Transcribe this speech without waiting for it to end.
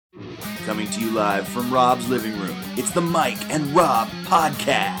coming to you live from Rob's living room. It's the Mike and Rob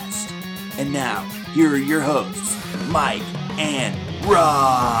podcast. And now, here are your hosts, Mike and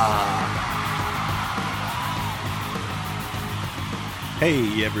Rob.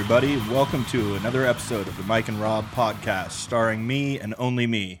 Hey everybody, welcome to another episode of the Mike and Rob podcast, starring me and only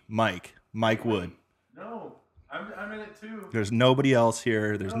me, Mike Wood. No, I'm in it too. There's nobody else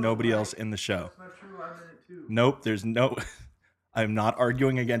here. There's nobody else in the show. That's not true. I'm in it too. Nope, there's no... I'm not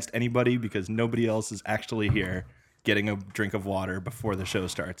arguing against anybody because nobody else is actually here getting a drink of water before the show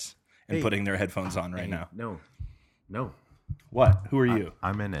starts and putting their headphones on right now. No. What? Who are you?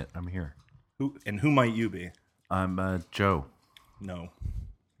 I'm in it. I'm here. Who might you be? I'm Joe. No,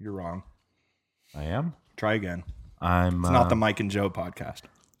 you're wrong. I am? Try again. It's It's not the Mike and Joe podcast.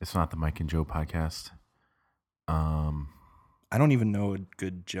 It's not the Mike and Joe podcast. I don't even know a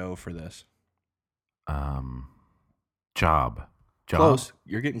good Joe for this. Job. Close.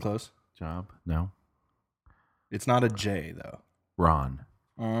 You're getting close. Job? No. It's not a J, though. Ron.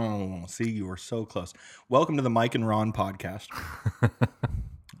 Oh, see, you were so close. Welcome to the Mike and Ron podcast.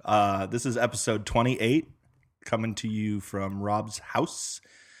 This is episode 28, coming to you from Rob's house,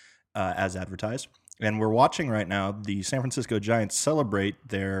 as advertised. And we're watching right now the San Francisco Giants celebrate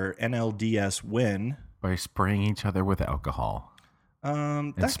their NLDS win. By spraying each other with alcohol.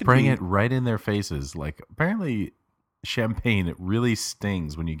 And spraying it right in their faces. Like, apparently, champagne, it really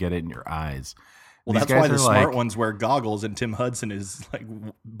stings when you get it in your eyes. Well, that's why the smart ones wear goggles and Tim Hudson is like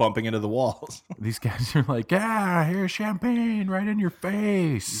bumping into the walls. These guys are like, yeah, here's champagne right in your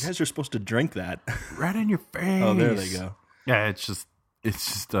face. You guys are supposed to drink that. Right in your face. Oh, there they go. Yeah, it's just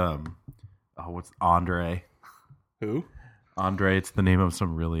what's Andre? Who? Andre, it's the name of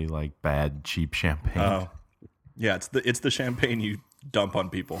some really like bad, cheap champagne. Oh. Yeah, it's the champagne you dump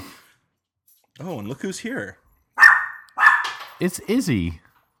on people. Oh, and look who's here. It's Izzy.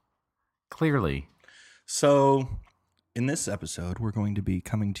 Clearly. So, in this episode, we're going to be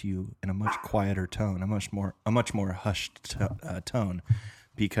coming to you in a much quieter tone, a much more hushed tone,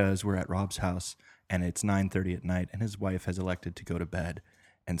 because we're at Rob's house and it's 9:30 at night, and his wife has elected to go to bed,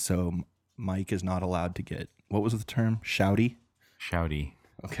 and so Mike is not allowed to get, what was the term? Shouty. Shouty.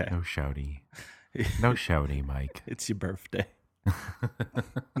 Okay. No shouty. No shouty, Mike. It's your birthday.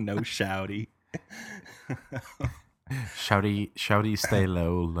 No shouty. Shouty, stay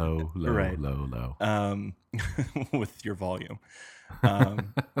low, Right. low. With your volume.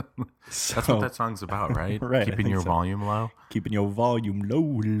 That's what that song's about, right? Right, Keeping your volume low. Keeping your volume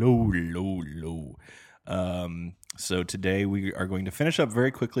low. So today we are going to finish up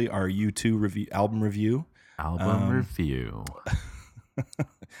very quickly our U2 album review.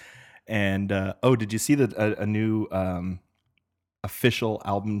 And did you see that a new official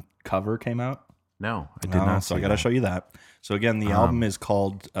album cover came out? No, I did not. So I got to show you that. So again, the album is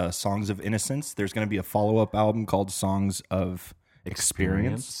called Songs of Innocence. There's going to be a follow-up album called Songs of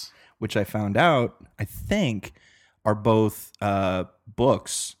Experience, which I found out, I think, are both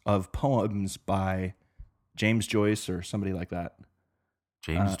books of poems by James Joyce or somebody like that.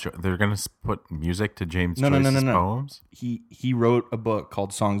 They're going to put music to James No. poems? He wrote a book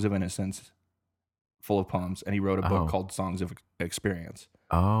called Songs of Innocence, full of poems, and he wrote a book called Songs of Experience.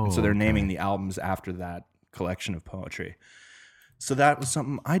 Oh, and so they're naming the albums after that collection of poetry. So that was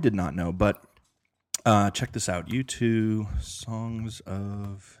something I did not know, but check this out. U2 Songs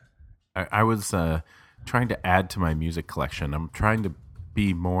of... I was trying to add to my music collection. I'm trying to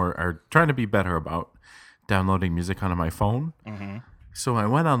be better about downloading music onto my phone. Mm-hmm. So I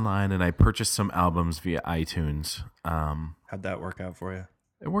went online and I purchased some albums via iTunes. How'd that work out for you?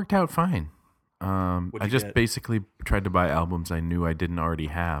 It worked out fine. I just basically tried to buy albums I knew I didn't already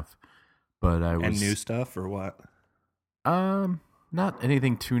have, but and new stuff or what? Not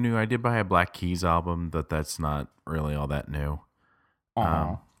anything too new. I did buy a Black Keys album, but that's not really all that new.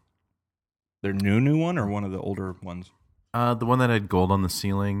 Their new one or one of the older ones? The one that had gold on the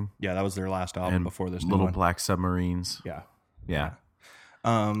ceiling. Yeah, that was their last album and before this new Little one. Black Submarines. Yeah.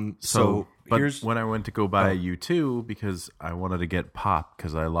 But when I went to go buy a U2 because I wanted to get Pop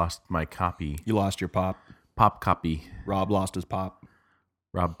because I lost my copy. You lost your Pop. Pop copy. Rob lost his Pop.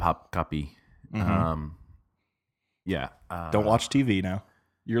 Rob Pop copy. Mm-hmm. Yeah. Don't watch TV now.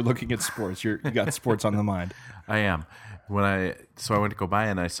 You're looking at sports. You got sports on the mind. I am. So I went to go buy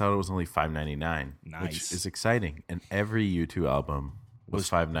it and I saw it was only $5.99. Nice. Which is exciting. And every U2 album was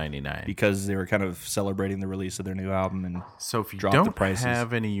 $5.99 because they were kind of celebrating the release of their new album and so if you dropped don't the prices.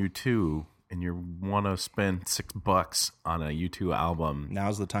 Have any U2 and you want to spend $6 on a U2 album,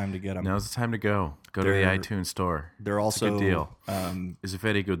 now's the time to get them. Now's the time to go to the iTunes store. They're also it's a good deal. It's a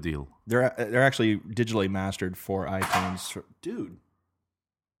very good deal. They're actually digitally mastered for iTunes. Dude,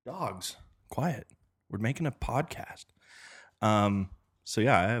 Dogs, quiet. We're making a podcast. So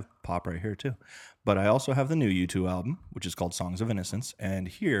yeah, I have Pop right here too. But I also have the new U2 album, which is called Songs of Innocence. And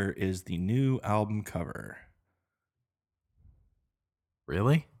here is the new album cover.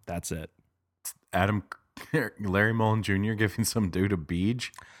 Really? That's it. Larry Mullen Jr. giving some dude a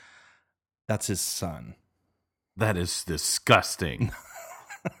beach? That's his son. That is disgusting.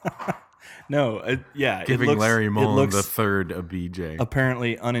 No, yeah. Giving Larry Mullen the third a BJ.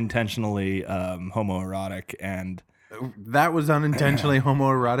 Apparently unintentionally homoerotic, and that was unintentionally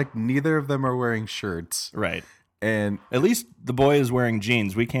homoerotic. Neither of them are wearing shirts. Right. And at least the boy is wearing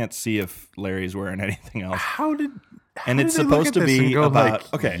jeans. We can't see if Larry's wearing anything else. It's supposed to be about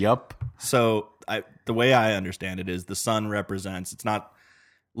like, okay. Yup. So the way I understand it is the son represents, it's not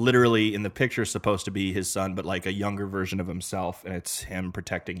literally in the picture supposed to be his son, but like a younger version of himself, and it's him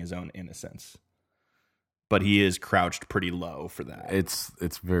protecting his own innocence. But he is crouched pretty low for that. It's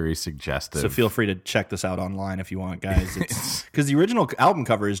very suggestive. So feel free to check this out online if you want, guys. It's because the original album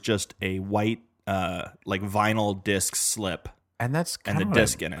cover is just a white like vinyl disc slip. And that's and the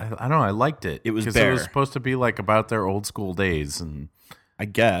disc in it. I don't know. I liked it. It was bare. Because it was supposed to be like about their old school days, and I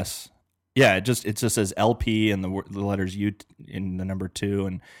guess, yeah. It just says LP and the letters U in the number 2,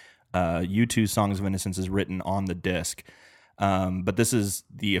 and U2 Songs of Innocence is written on the disc. But this is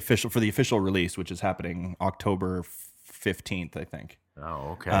the official release, which is happening October 15th, I think.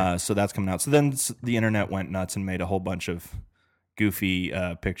 Oh, okay. So that's coming out. So then the internet went nuts and made a whole bunch of goofy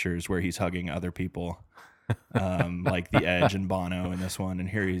pictures where he's hugging other people. Like The Edge and Bono in this one, and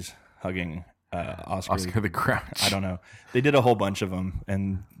here he's hugging Oscar the Grouch. I don't know. They did a whole bunch of them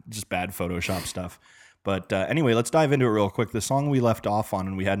and just bad Photoshop stuff. But anyway, let's dive into it real quick. The song we left off on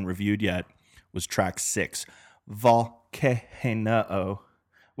and we hadn't reviewed yet was track 6, Volcano.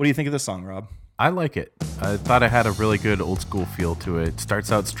 What do you think of this song, Rob? I like it. I thought it had a really good old school feel to it. Starts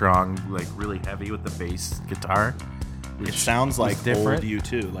out strong, like really heavy with the bass guitar. It sounds like old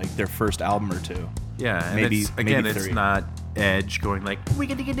U2, like their first album or two. Yeah, and maybe it's not Edge going like.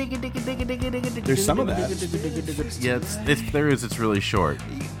 There's some of that. Yeah, if there is, it's really short.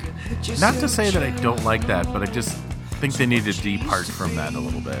 Not to say that I don't like that, but I just think they need to depart from that a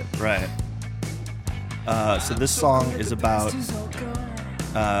little bit. Right. So this song is about,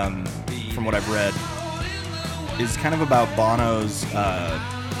 from what I've read, is kind of about Bono's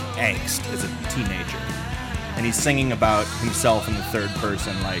angst as a teenager. And he's singing about himself in the third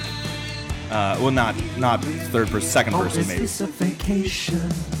person, like, not third person, second person, maybe. Is this a vacation?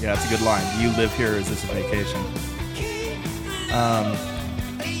 Yeah, that's a good line. You live here, is this a vacation?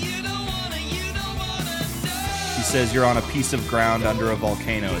 He says you're on a piece of ground under a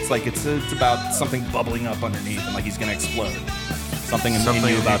volcano. It's like it's about something bubbling up underneath, and like he's gonna explode. Something in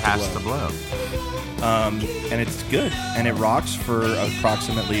you about to blow. And it's good, and it rocks for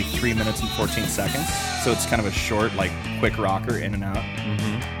approximately 3 minutes and 14 seconds. So it's kind of a short, like, quick rocker in and out.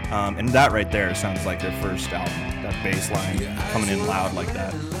 Mm-hmm. And that right there sounds like their first album. That bass line coming in loud like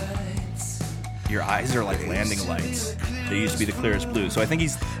that. Your eyes are like landing lights. They used to be the clearest blue. So I think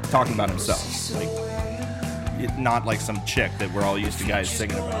he's talking about himself, like not like some chick that we're all used to guys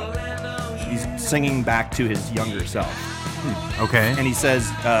singing about. He's singing back to his younger self. Okay. And he says,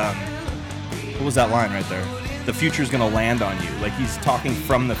 what was that line right there? The future's gonna land on you. Like he's talking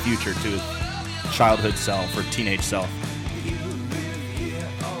from the future to his childhood self or teenage self.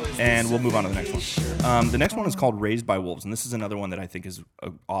 And we'll move on to the next one. The next one is called Raised by Wolves, and this is another one that I think is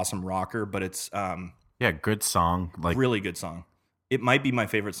an awesome rocker, but it's good song. Like really good song. It might be my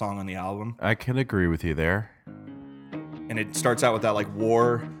favorite song on the album. I can agree with you there. And it starts out with that like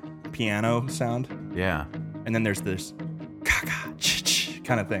war piano sound. Yeah. And then there's this ka-ka, ch-ch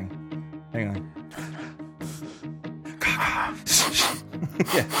kind of thing. Hang on.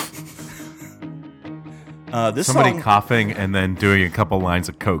 Yeah. This Somebody song, coughing and then doing a couple lines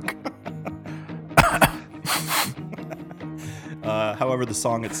of coke. However, the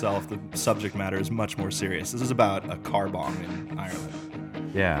song itself, the subject matter is much more serious. This is about a car bomb in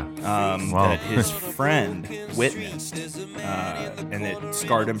Ireland. Yeah. That his friend witnessed, and it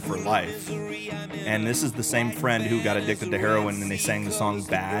scarred him for life. And this is the same friend who got addicted to heroin, and they sang the song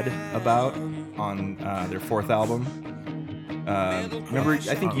 "Bad" about on their fourth album. Remember,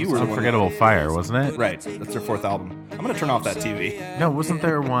 I think you were the one. Unforgettable Fire, wasn't it? Right, that's their fourth album. I'm gonna turn off that TV. No, wasn't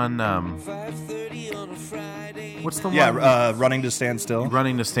there one? What's the one? Yeah, Running to Stand Still.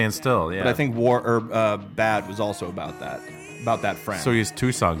 Running to Stand Still. Yeah. But I think Bad was also about that friend. So he has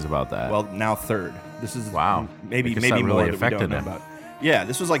two songs about that. Well, now third. This is wow. Maybe really more that affected we don't know him. about. Yeah,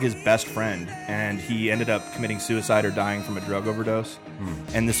 this was like his best friend, and he ended up committing suicide or dying from a drug overdose.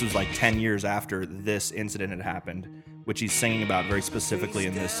 And this was like 10 years after this incident had happened, which he's singing about very specifically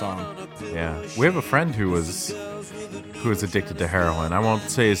in this song. Yeah, we have a friend who was addicted to heroin. I won't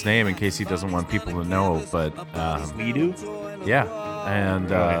say his name in case he doesn't want people to know, but We do? yeah, and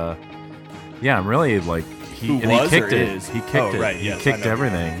yeah, I'm really like he kicked it. Is? He kicked it. Right, he yes, kicked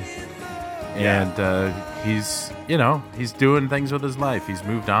everything, and he's doing things with his life. He's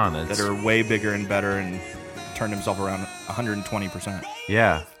moved on. That are way bigger and better, and turned himself around 120%.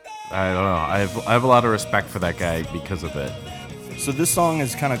 Yeah, I don't know. I have a lot of respect for that guy because of it. So this song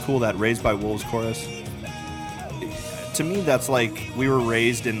is kind of cool, that Raised by Wolves chorus. To me, that's like we were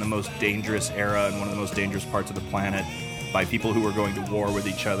raised in the most dangerous era and one of the most dangerous parts of the planet by people who were going to war with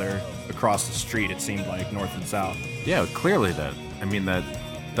each other across the street, it seemed like, north and south. Yeah, clearly that. I mean, that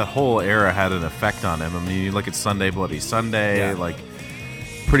whole era had an effect on him. I mean, you look at Sunday Bloody Sunday, like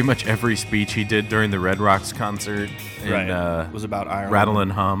pretty much every speech he did during the Red Rocks concert was about Ireland. Rattle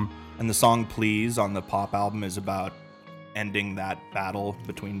and Hum. And the song Please on the Pop album is about ending that battle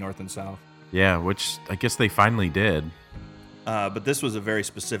between North and South. Yeah, which I guess they finally did. But this was a very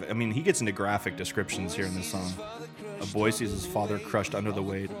specific... I mean, he gets into graphic descriptions here in this song. A boy sees his father crushed under the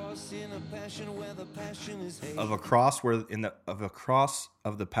weight of a cross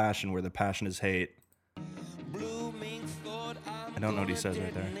of the passion where the passion is hate. I don't know what he says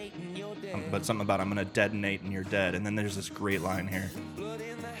right there. But something about I'm going to detonate and you're dead. And then there's this great line here.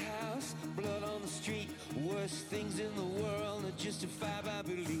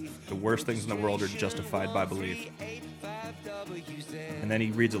 The worst things in the world are justified by belief. And then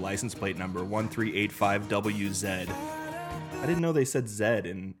he reads a license plate number, 1385WZ. I didn't know they said Z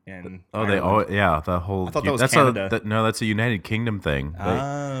in Ireland. The whole... I thought that was Canada. That's a United Kingdom thing.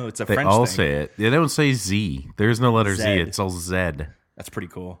 It's a they French all thing. say it. They don't say Z. There's no letter Z. It's all Z. That's pretty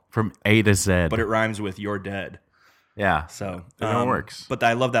cool. From A to Z. But it rhymes with you're dead. Yeah. So it works. But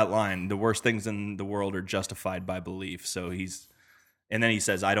I love that line. The worst things in the world are justified by belief. So and then he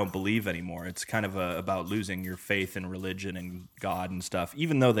says, I don't believe anymore. It's kind of about losing your faith in religion and God and stuff,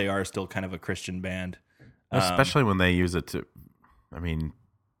 even though they are still kind of a Christian band. Especially when they use it to, I mean,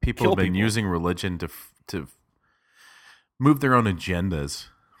 people have been using religion to move their own agendas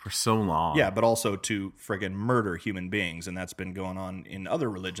for so long. Yeah, but also to friggin' murder human beings. And that's been going on in other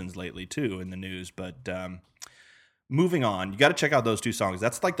religions lately, too, in the news. But moving on, you got to check out those two songs.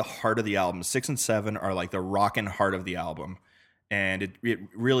 That's like the heart of the album. 6 and 7 are like the rockin' heart of the album. And it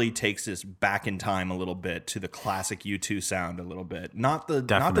really takes us back in time a little bit to the classic U2 sound a little bit. Not the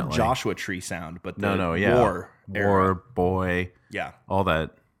Joshua Tree sound, but the War Boy. Yeah. All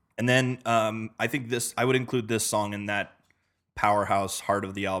that. And then I would include this song in that powerhouse heart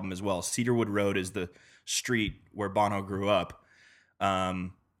of the album as well. Cedarwood Road is the street where Bono grew up.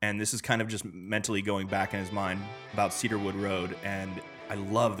 And this is kind of just mentally going back in his mind about Cedarwood Road. And I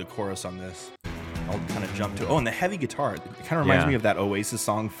love the chorus on this. I'll kind of jump to... Oh, and the heavy guitar. It kind of reminds me of that Oasis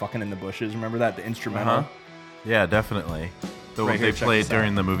song, Fucking in the Bushes. Remember that? The instrumental? Uh-huh. Yeah, definitely. The one they played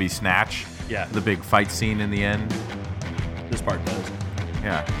during the movie Snatch. Yeah. The big fight scene in the end. This part does.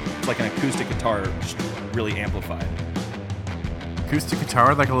 Yeah. It's like an acoustic guitar, just really amplified. Acoustic guitar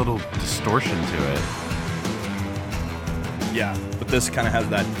with like a little distortion to it. Yeah, but this kind of has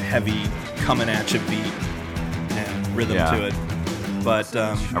that heavy coming at you beat and rhythm to it. But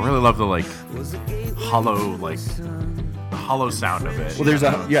I really love the hollow sound of it. Well,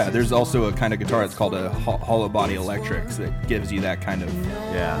 there's also a kind of guitar. It's called a hollow body electrics that gives you that kind of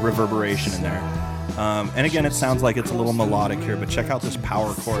reverberation in there. And again, it sounds like it's a little melodic here, but check out this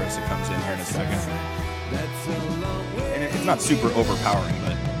power chorus that comes in here in a second. And it's not super overpowering,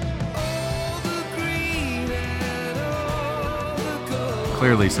 but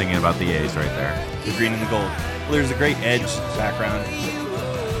clearly singing about the A's right there. The green and the gold. Well, there's a great Edge background.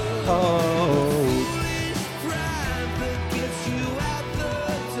 Oh.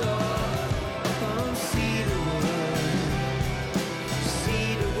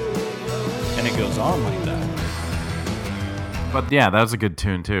 And it goes on like that. But yeah, that was a good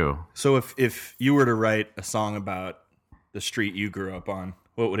tune too. So if you were to write a song about the street you grew up on,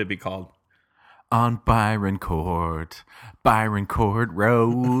 what would it be called? On Byron Court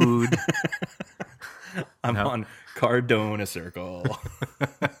Road. I'm on Cardona Circle.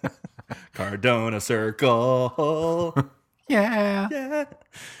 Cardona Circle. Yeah. Yeah.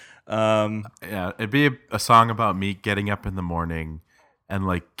 Yeah, it'd be a song about me getting up in the morning and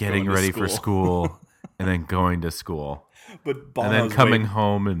like getting ready for school and then going to school. But and then coming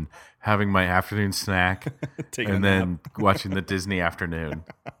home and having my afternoon snack and then watching the Disney afternoon.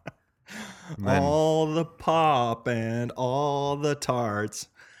 Then, all the pop and all the tarts.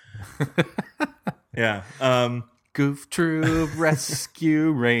 Yeah. Goof Troop,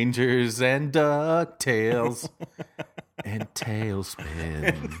 Rescue Rangers, and DuckTales. and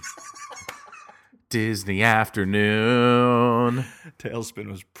Tailspin. Disney Afternoon.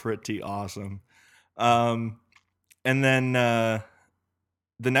 Tailspin was pretty awesome. And then the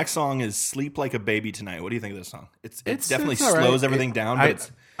next song is Sleep Like a Baby Tonight. What do you think of this song? It definitely slows everything down.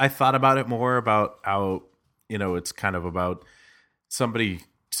 But I thought about it more about how, it's kind of about somebody's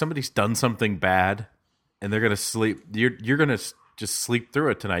done something bad and they're going to sleep. You're going to just sleep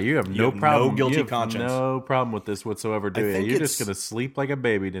through it tonight. You have no problem. No guilty conscience. No problem with this whatsoever, do you? You're just going to sleep like a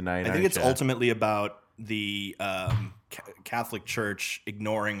baby tonight. I think it's ultimately about the Catholic Church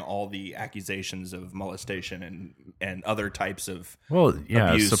ignoring all the accusations of molestation and other types of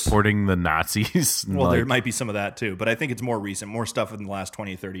abuse. Supporting the Nazis. Well, there might be some of that too, but I think it's more recent, more stuff in the last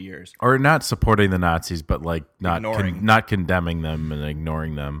 20, 30 years. Or not supporting the Nazis, but not condemning them and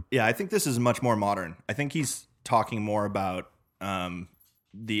ignoring them. Yeah, I think this is much more modern. I think he's talking more about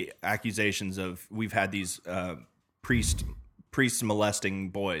the accusations of we've had these priests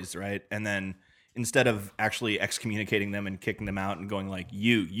molesting boys, right? And then instead of actually excommunicating them and kicking them out and going like,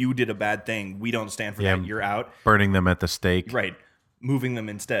 you did a bad thing, we don't stand for that, you're out. Burning them at the stake. Right. Moving them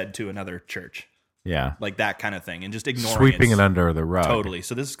instead to another church. Yeah. Like that kind of thing. And just ignoring Sweeping it under the rug. Totally.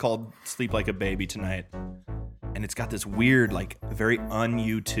 So this is called Sleep Like a Baby Tonight. And it's got this weird, like, very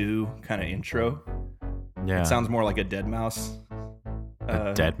un-U2 kind of intro. Yeah. It sounds more like a Dead Mouse.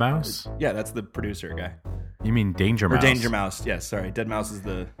 A Dead Mouse? Yeah, that's the producer guy. You mean Danger Mouse? Or Danger Mouse. Yes, sorry. Dead Mouse is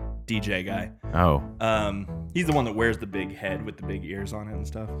the DJ guy. Oh. He's the one that wears the big head with the big ears on it and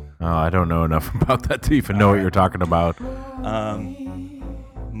stuff. Oh, I don't know enough about that to even know what you're talking about.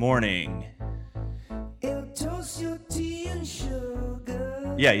 Morning.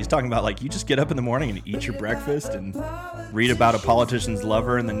 Yeah, he's talking about like you just get up in the morning and eat your breakfast and read about a politician's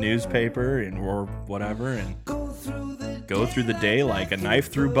lover in the newspaper or whatever and go through the day like a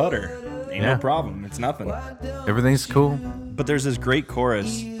knife through butter. Ain't no problem. It's nothing. Everything's cool. But there's this great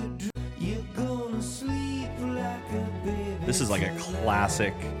chorus. This is like a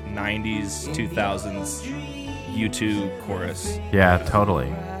classic 90s, 2000s U2 chorus. Yeah,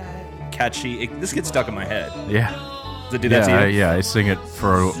 totally. Catchy. This gets stuck in my head. Yeah. Does it do that to you? Yeah, I sing it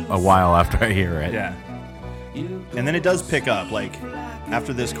for a while after I hear it. Yeah. And then it does pick up. Like,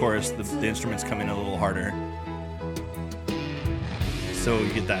 after this chorus, the instruments come in a little harder. So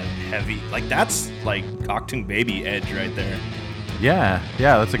you get that heavy, like that's like Octung Baby edge right there. Yeah,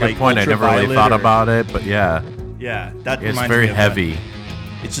 that's a good Like point. I never really thought about it, but yeah. Yeah, that it's reminds very me of heavy. That.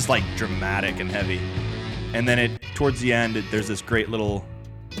 It's just like dramatic and heavy. And then towards the end, there's this great little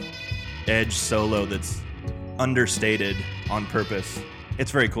edge solo that's understated on purpose.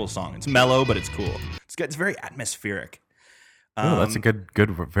 It's a very cool song. It's mellow, but it's cool. It's very atmospheric. That's a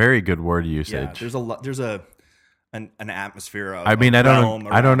very good word usage. Yeah, there's an atmosphere of I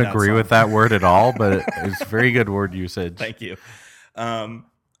don't agree with that word at all, but it's very good word usage. Thank you. I'm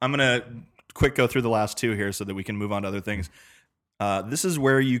gonna quick go through the last two here so that we can move on to other things. This is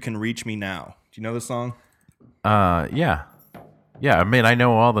Where You Can Reach Me Now. Do you know this song? Yeah. I mean, I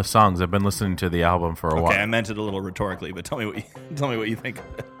know all the songs. I've been listening to the album for a while. Okay, I meant it a little rhetorically, but tell me what you think of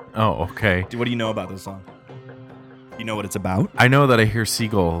it. Oh, okay. What do you know about this song? You know what it's about? I know that I hear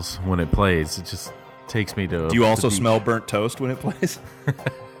seagulls when it plays. It just takes me to. Do you also smell burnt toast when it plays?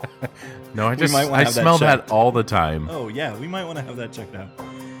 No, I smell that all the time. Oh yeah, we might want to have that checked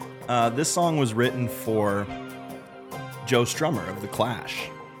out. This song was written for Joe Strummer of The Clash.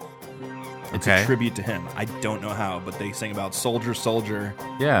 It's a tribute to him. I don't know how, but they sing about Soldier, Soldier.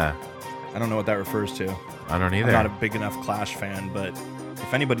 Yeah. I don't know what that refers to. I don't either. I'm not a big enough Clash fan, but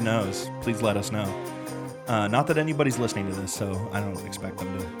if anybody knows, please let us know. Not that anybody's listening to this, so I don't expect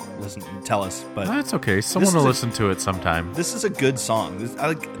them to listen and tell us. But that's okay. Someone will listen to it sometime. This is a good song.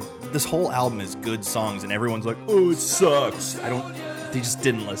 This whole album is good songs, and everyone's like, "Oh, it sucks." They just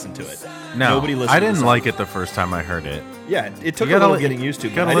didn't listen to it. No, nobody listened. I didn't like it the first time I heard it. Yeah, it took a little getting used to.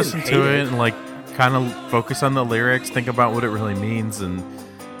 You gotta listen to it and like kind of focus on the lyrics, think about what it really means, and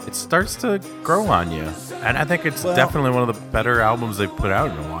it starts to grow on you. And I think it's definitely one of the better albums they've put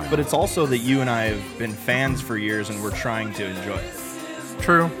out in a while. But it's also that you and I have been fans for years, and we're trying to enjoy it.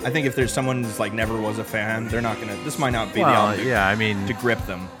 True. I think if there's someone who's like never was a fan, they're not gonna. This might not be the album. To grip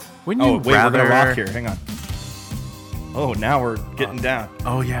them. We're gonna rock here. Hang on. Oh, now we're getting down.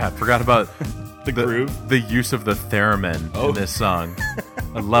 Oh yeah, I forgot about the groove. The use of the theremin in this song.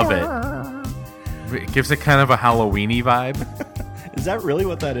 I love it. It gives it kind of a Halloween-y vibe. Is that really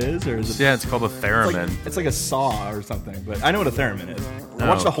what that is, or is it? Yeah, it's called a theremin. It's like a saw or something, but I know what a theremin is. I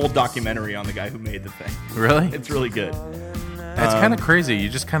watched a whole documentary on the guy who made the thing. Really? It's really good. It's kind of crazy. You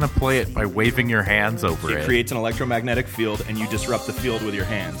just kind of play it by waving your hands over it. It creates an electromagnetic field, and you disrupt the field with your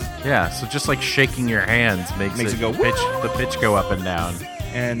hands. Yeah, so just like shaking your hands makes it go the pitch go up and down.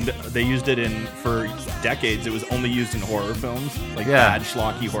 And they used it for decades. It was only used in horror films, like bad,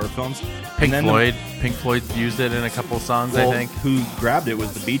 schlocky horror films. Pink Floyd used it in a couple songs, I think. Who grabbed it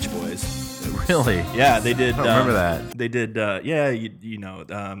was the Beach Boys. Really? Yeah, they did. I don't remember that. They did. You know,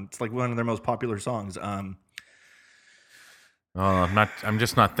 it's like one of their most popular songs. I'm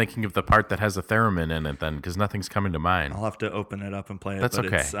just not thinking of the part that has a theremin in it then, because nothing's coming to mind. I'll have to open it up and play it. That's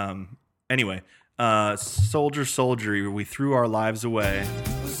okay. It's, anyway, Soldier, Soldier, we threw our lives away.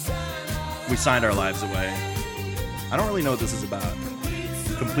 We signed our lives away. I don't really know what this is about.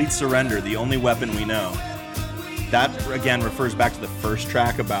 Complete surrender, the only weapon we know. That, again, refers back to the first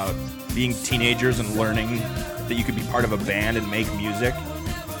track about being teenagers and learning that you could be part of a band and make music.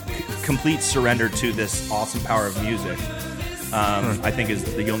 Complete surrender to this awesome power of music. I think is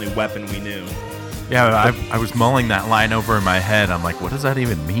the only weapon we knew. Yeah, I was mulling that line over in my head. I'm like, what does that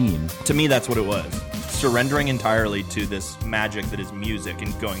even mean? To me, that's what it was. Surrendering entirely to this magic that is music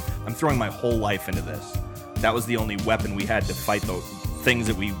and going, I'm throwing my whole life into this. That was the only weapon we had to fight the things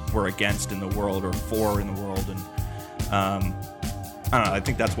that we were against in the world or for in the world. And I don't know, I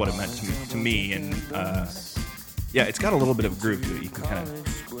think that's what it meant to me. And yeah, it's got a little bit of groove to it. You can kind of...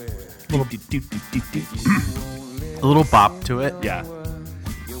 A little bop to it. Yeah.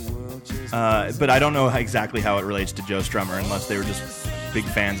 But I don't know exactly how it relates to Joe Strummer, unless they were just big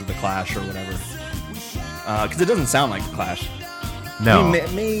fans of The Clash or whatever. Because it doesn't sound like The Clash. No. I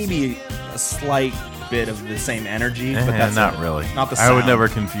mean, maybe a slight bit of the same energy, but that's not really. Not the sound. I would never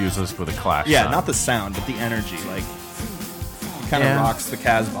confuse this with a Clash song. Not the sound, but the energy. Like, it kind of rocks the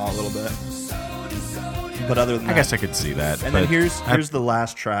Casbah a little bit. But other than that, I guess I could see that. And then here's the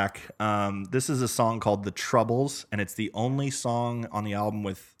last track. This is a song called "The Troubles," and it's the only song on the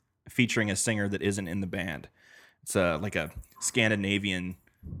album featuring a singer that isn't in the band. It's like a Scandinavian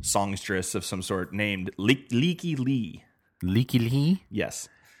songstress of some sort named Leaky Lee. Leaky Lee? Yes.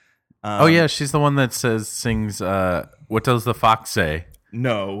 Oh yeah, she's the one that sings. What does the fox say?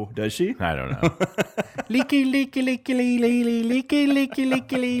 No, does she? I don't know. Leaky, leaky, leaky, leaky, leaky, leaky,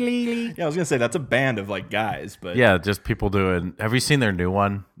 leaky, leaky. Yeah, I was gonna say that's a band of like guys, but yeah, just people doing. Have you seen their new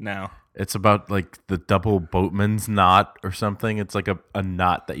one? No. It's about like the double boatman's knot or something. It's like a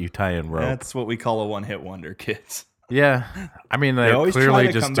knot that you tie in rope. That's what we call a one-hit wonder, kids. Yeah, I mean they're clearly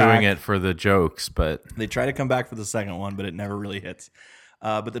just doing it for the jokes, but they try to come back for the second one, but it never really hits.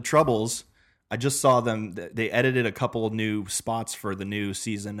 But the Troubles. I just saw them. They edited a couple of new spots for the new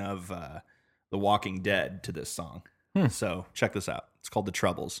season of The Walking Dead to this song. So check this out. It's called The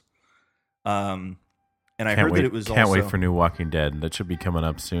Troubles. And I heard that it was Can't wait for new Walking Dead. That should be coming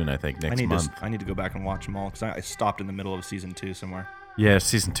up soon, I think, next month. I need to go back and watch them all because I stopped in the middle of season 2 somewhere. Yeah,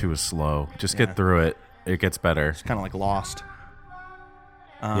 season 2 is slow. Just get through it. It gets better. It's kind of like Lost.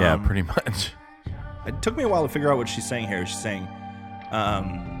 Yeah, pretty much. It took me a while to figure out what she's saying here. She's saying...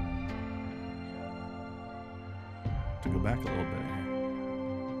 to go back a little bit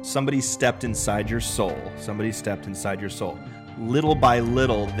here. Somebody stepped inside your soul. Somebody stepped inside your soul. Little by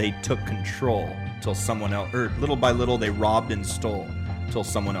little, they took control till someone else, or little by little, they robbed and stole till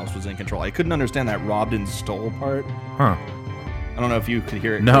someone else was in control. I couldn't understand that robbed and stole part. Huh. I don't know if you could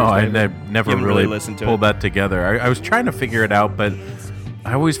hear it. No, I never really listened to pulled that together. I was trying to figure it out, but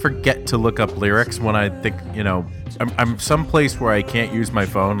I always forget to look up lyrics when I think, I'm someplace where I can't use my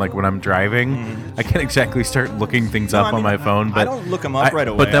phone, like when I'm driving. Mm-hmm. I can't exactly start looking things up on my phone. But I don't look them up right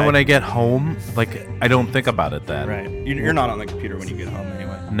away. But then when I get home, like I don't think about it then. Right. You're not on the computer when you get home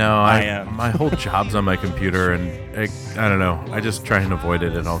anyway. No, I am. My whole job's on my computer, and I don't know. I just try and avoid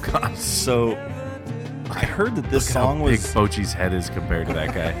it at all costs. So I heard that this song was... Big Bochy's head is compared to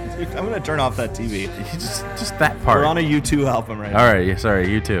that guy. I'm going to turn off that TV. Just that part. We're on a U2 album right now. All right, sorry,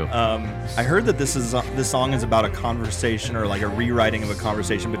 U2. I heard that this song is about a conversation or like a rewriting of a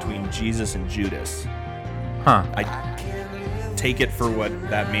conversation between Jesus and Judas. Huh. I take it for what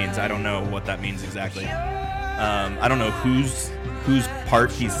that means. I don't know what that means exactly. I don't know whose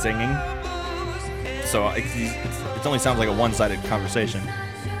part he's singing. So it only sounds like a one-sided conversation.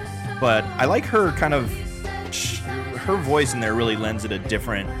 But I like her her voice in there really lends it a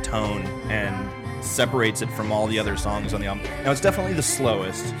different tone and separates it from all the other songs on the album. Now, it's definitely the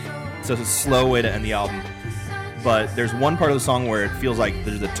slowest, so it's a slow way to end the album. But there's one part of the song where it feels like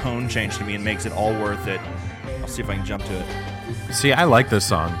there's a tone change to me and makes it all worth it. I'll see if I can jump to it. See, I like this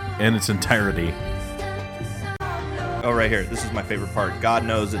song in its entirety. Oh, right here. This is my favorite part. God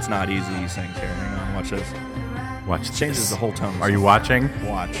knows it's not easy, he sings here. Hang on, watch this. Watch this. Changes the whole tone. Are you watching?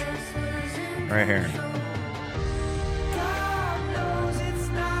 Watch. Right here.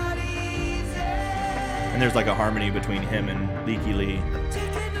 And there's like a harmony between him and Leaky Lee.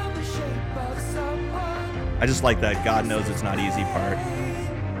 I just like that God knows it's not easy part.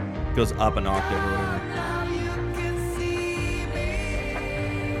 Goes up an octave or whatever.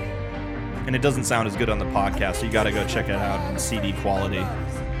 And it doesn't sound as good on the podcast, so you got to go check it out in CD quality.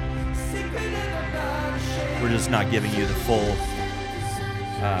 We're just not giving you the full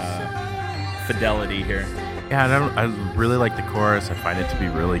fidelity here. Yeah, I really like the chorus. I find it to be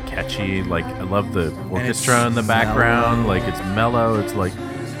really catchy. Like, I love the orchestra in the background. Like, it's mellow. It's like,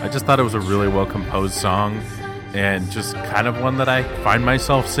 I just thought it was a really well-composed song, and just kind of one that I find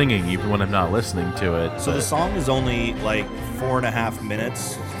myself singing even when I'm not listening to it. So the song is only like 4.5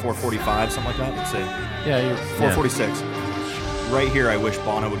 minutes, 4:45, something like that. Let's say. Yeah, 4:46. Right here, I wish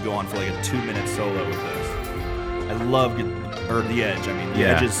Bono would go on for like a 2-minute solo with this. I love The Edge. I mean, The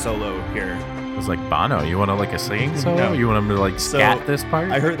Edge's solo here. I was like, Bono, you want to like a singing solo? No. You want him to like scat this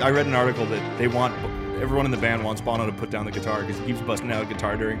part? I read an article that everyone in the band wants Bono to put down the guitar because he keeps busting out a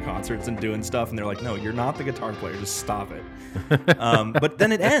guitar during concerts and doing stuff, and they're like, no, you're not the guitar player, just stop it. But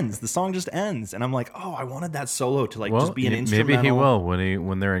then it ends. The song just ends, and I'm like, oh, I wanted that solo to just be an instrumental. Maybe he will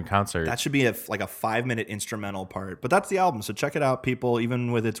when they're in concert. That should be like a 5-minute instrumental part. But that's the album, so check it out, people.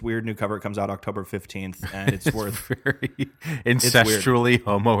 Even with its weird new cover, it comes out October 15th, and it's worth very ancestrally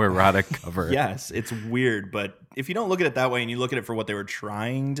homoerotic cover. Yes, it's weird, but if you don't look at it that way and you look at it for what they were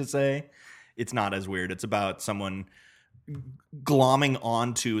trying to say, it's not as weird. It's about someone glomming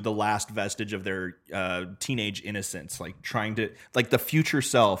onto the last vestige of their teenage innocence, like trying to, like the future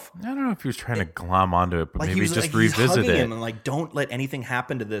self. I don't know if he was trying to glom onto it, but like maybe just he's revisit it. Him and like, don't let anything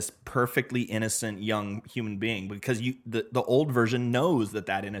happen to this perfectly innocent young human being, because the old version knows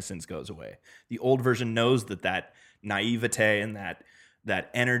that innocence goes away. The old version knows that naivete and that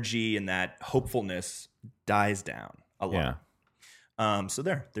energy and that hopefulness dies down a lot. Yeah. So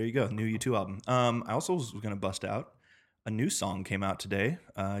there you go. New U2 album. I also was going to bust out a new song came out today.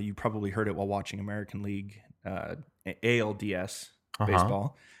 You probably heard it while watching American League ALDS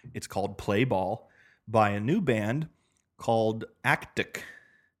baseball. It's called Play Ball by a new band called Actic.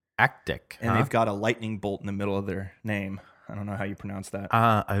 Actic. And they've got a lightning bolt in the middle of their name. I don't know how you pronounce that.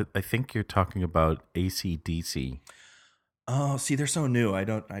 I think you're talking about AC/DC. Oh, see, they're so new.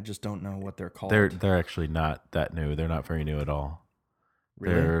 I just don't know what they're called. They're actually not that new. They're not very new at all.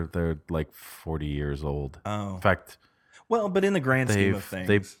 Really? They're like 40 years old. Oh. In fact, well, but in the grand scheme of things,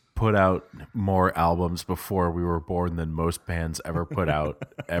 they've put out more albums before we were born than most bands ever put out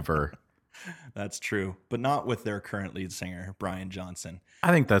ever. That's true, but not with their current lead singer, Brian Johnson.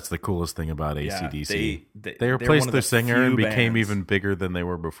 I think that's the coolest thing about AC/DC. They they're replaced one of their the singer and few became bands. even bigger than they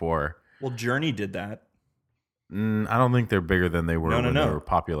were before. Well, Journey did that. I don't think they're bigger than they were when they were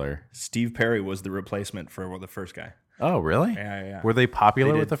popular. Steve Perry was the replacement for the first guy. Oh, really? Yeah. Were they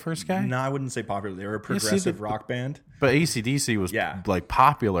popular with the first guy? No, I wouldn't say popular. They were a progressive rock band. But AC/DC was like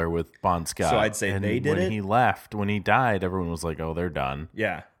popular with Bon Scott. So I'd say they did when he left, when he died, everyone was like, oh, they're done.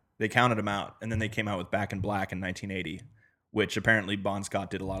 Yeah. They counted him out. And then they came out with Back in Black in 1980, which apparently Bon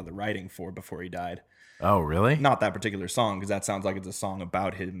Scott did a lot of the writing for before he died. Oh, really? Not that particular song, because that sounds like it's a song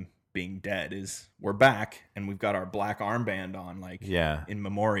about him being dead. We're back, and we've got our black armband on, in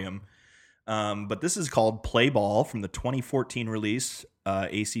memoriam. But this is called Play Ball from the 2014 release.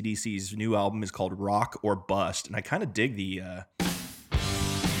 AC/DC's new album is called Rock or Bust, and I kind of dig the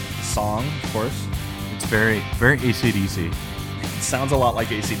song, of course. It's very, very AC/DC. It sounds a lot like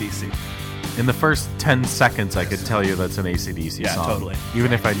AC/DC. In the first 10 seconds, I could tell you that's an AC/DC song. Yeah, totally.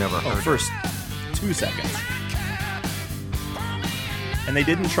 Even if I never heard it. First 2 seconds. And they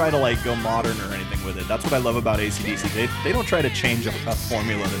didn't try to go modern or anything with it. That's what I love about AC/DC. They don't try to change a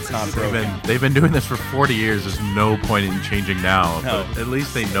formula that's not broken. They've been doing this for 40 years. There's no point in changing now. No. But at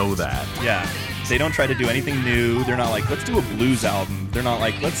least they know that. Yeah. They don't try to do anything new. They're not like, let's do a blues album. They're not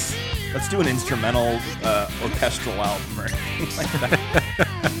like, let's do an instrumental orchestral album or anything like that.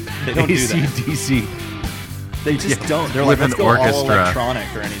 They don't do that. AC/DC. They just don't. They're like, let's go orchestra. all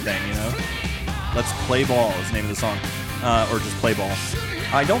electronic or anything, Let's play ball is the name of the song. Or just play ball.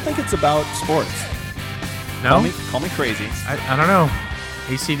 I don't think it's about sports. No? Call me crazy. I don't know.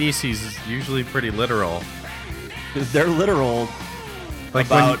 AC/DC is usually pretty literal. They're literal. Like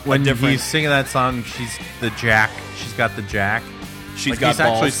about when he's singing that song, she's the jack. She's got the jack. She's got he's balls.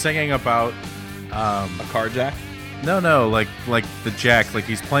 actually singing about a car jack. No, like the jack. Like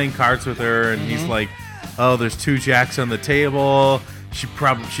he's playing cards with her, and he's like, "Oh, there's 2 jacks on the table.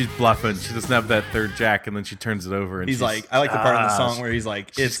 She's bluffing. She doesn't have that third jack, and then she turns it over. And He's like, I like the part in the song where he's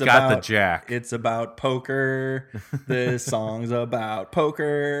like, she's got the jack. It's about poker. This song's about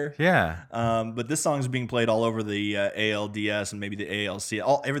poker. Yeah. But this song's being played all over the ALDS and maybe the ALC.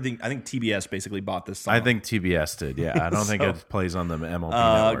 Everything. I think TBS basically bought this song. I think TBS did. Yeah. I don't think it plays on the MLB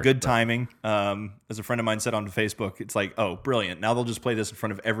network. Good timing. As a friend of mine said on Facebook, it's like, oh, brilliant. Now they'll just play this in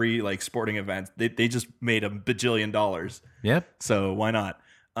front of every like sporting event. They just made $1 bajillion. Yep. So why not?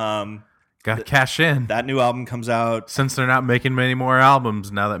 Got to cash in. That new album comes out. Since they're not making many more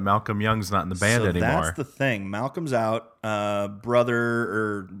albums now that Malcolm Young's not in the band anymore. That's the thing. Malcolm's out. Brother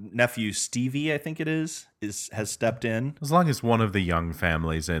or nephew Stevie, I think it is has stepped in. As long as one of the Young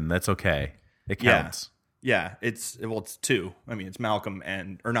family's in, that's okay. It counts. Yeah, it's two. I mean, it's Malcolm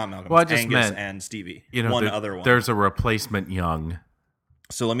not Malcolm. Well, I it's just Angus meant, and Stevie. Other one. There's a replacement Young.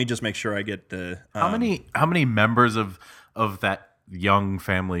 So let me just make sure I get the. How many members of that Young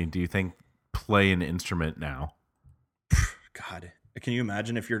family do you think play an instrument now? God, can you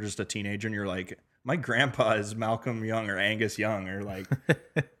imagine if you're just a teenager and you're like, my grandpa is Malcolm Young or Angus Young, or like,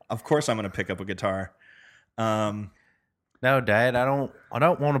 of course I'm going to pick up a guitar. No, Dad, I don't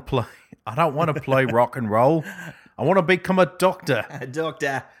want to play. I don't want to play rock and roll. I want to become a doctor.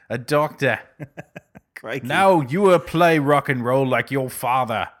 A doctor. Crikey. No, you will play rock and roll like your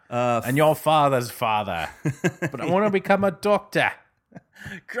father and your father's father. But I want to become a doctor.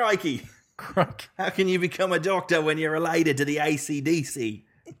 Crikey. How can you become a doctor when you're related to the AC/DC?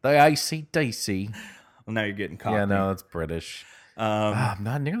 The AC/DC. Well, now you're getting caught. Yeah, no, it's British. I'm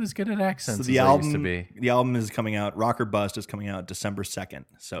not nearly as good at accents so as I used to be. The album is coming out. Rock or Bust is coming out December 2nd.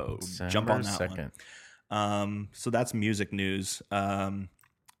 So jump on that 2nd. One. So that's music news.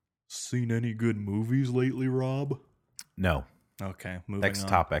 Seen any good movies lately, Rob? No. Okay, moving Next on.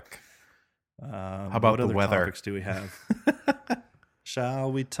 topic. How about the weather? What other topics do we have?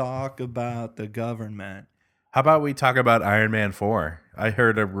 Shall we talk about the government? How about we talk about Iron Man 4? I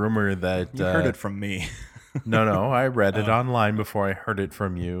heard a rumor that... You heard it from me. No, I read it online before I heard it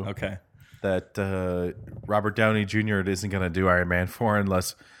from you. Okay. That Robert Downey Jr. isn't going to do Iron Man 4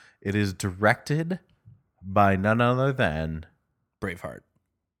 unless it is directed by none other than... Braveheart.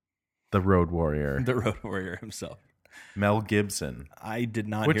 The Road Warrior. The Road Warrior himself. Mel Gibson. I did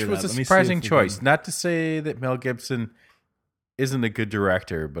not hear that. Which was a surprising choice. Not to say that Mel Gibson isn't a good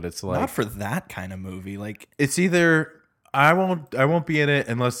director, but it's like... Not for that kind of movie. Like, it's either... I won't be in it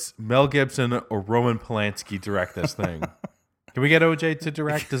unless Mel Gibson or Roman Polanski direct this thing. Can we get OJ to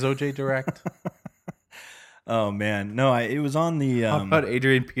direct? Does OJ direct? Oh, man. No, it was on the... How about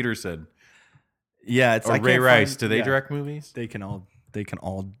Adrian Peterson? Yeah, it's... Or Ray Rice. Do they direct movies? They can all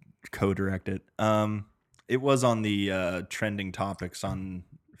co-direct it. It was on the trending topics on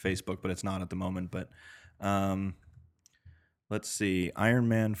Facebook, but it's not at the moment. But let's see. Iron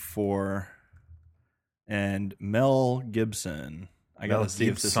Man 4 and Mel Gibson. I got to see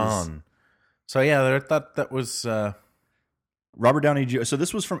if this is... So, yeah, I thought that was... Robert Downey Jr. So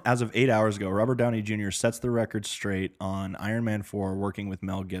this was from as of 8 hours ago. Robert Downey Jr. sets the record straight on Iron Man 4 working with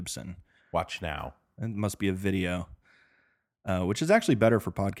Mel Gibson. Watch now. It must be a video. Which is actually better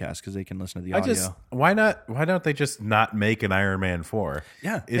for podcasts because they can listen to the audio. Why don't they just not make an Iron Man 4?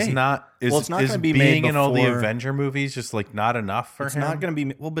 Yeah. It's not going to be being in all the Avenger movies just like not enough for him? It's not going to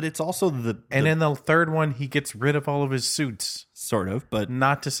be... Well, but it's also And in the third one, he gets rid of all of his suits. Sort of, but...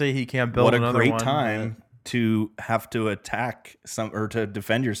 Not to say he can't build another one. What a great time to have to attack or to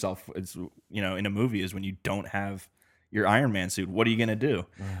defend yourself. It's, in a movie is when you don't have your Iron Man suit. What are you going to do?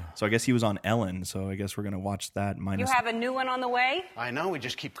 So I guess he was on Ellen, so I guess we're going to watch that. You have a new one on the way? I know. We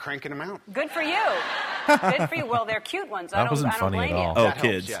just keep cranking them out. Good for you. Good for you. Well, they're cute ones. That wasn't funny at all. Oh,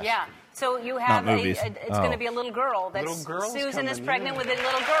 kids. Helps, yes. Yeah. So you have it's going to be a little girl. Susan is pregnant with a little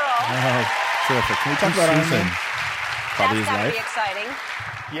girl. Oh, terrific. Can we talk about Iron Man? Probably That's got to be exciting.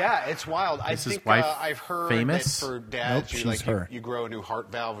 Yeah, it's wild. I think I've heard famous? that for dads, Nope, you grow a new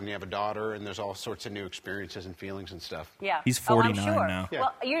heart valve when you have a daughter, and there's all sorts of new experiences and feelings and stuff. Yeah, he's 49 I'm sure. now. Yeah.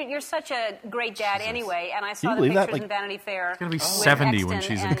 Well, you're such a great dad anyway, and I saw you the believe pictures that? in Vanity Fair. She's gonna be 70 when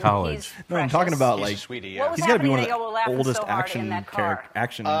she's in college. No, I'm talking about He's like a sweetie, yeah. What was he's got to be one of happening? They were laughing the oldest so hard action in that car.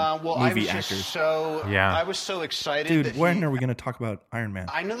 movie actors. I was so excited. Dude, when are we going to talk about Iron Man?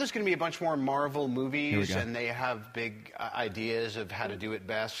 I know there's going to be a bunch more Marvel movies, and they have big ideas of how to do it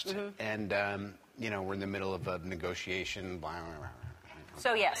best. And we're in the middle of a negotiation. Blah, blah, blah.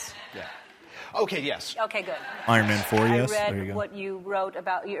 So yes. Yeah. Okay. Yes. Okay. Good. Iron Man 4. Yes. I There you read go. what you wrote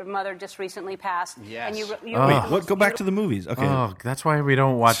about your mother just recently passed. Yes. And you Wait, what? Go back to the movies. Okay. Oh, that's why we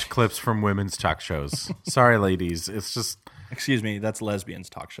don't watch clips from women's talk shows. Sorry, ladies. It's just Excuse me, that's lesbians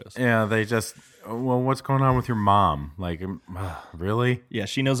talk shows. Yeah, they just, well, what's going on with your mom? Like, really? Yeah,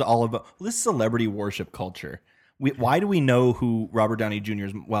 she knows all about this celebrity worship culture. Why do we know who Robert Downey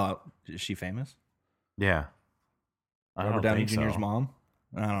Jr.'s? Well, is she famous? Yeah. Robert Downey Jr.'s mom?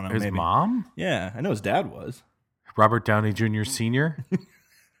 I don't know. His maybe. mom? Yeah, I know his dad was. Robert Downey Jr. Sr.?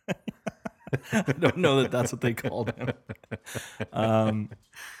 I don't know that that's what they called him.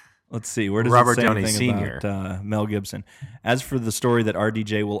 Let's see. Where does Robert it say Downey anything Sr. about Mel Gibson? As for the story that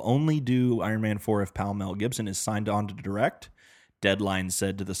RDJ will only do Iron Man 4 if pal Mel Gibson is signed on to direct, Deadline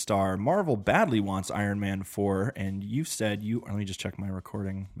said to the Star, Marvel badly wants Iron Man 4, and you said you... Let me just check my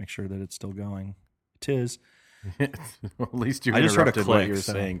recording, make sure that it's still going. It is. Well, at least you I just heard a interrupted what click, you were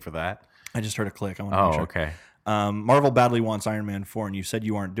so- saying for that. I just heard a click. I want to make sure. Okay. Marvel badly wants Iron Man 4, and you said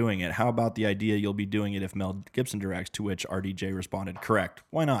you aren't doing it. How about the idea you'll be doing it if Mel Gibson directs? To which RDJ responded, correct.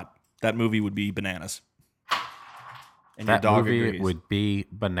 Why not? That movie would be bananas. And That your dog movie agrees. would be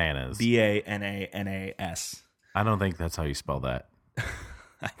bananas. Bananas. I don't think that's how you spell that.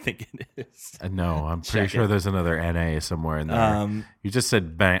 I think it is. No, I'm pretty Check sure it. there's another NA somewhere in there. You just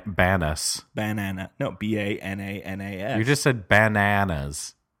said bananas. Banana. No, Bananas. You just said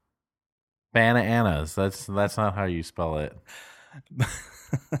bananas. Bananas. That's not how you spell it.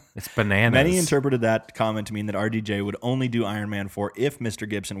 It's bananas. Many interpreted that comment to mean that RDJ would only do Iron Man 4 if Mr.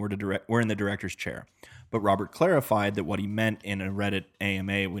 Gibson were in the director's chair. But Robert clarified that what he meant in a Reddit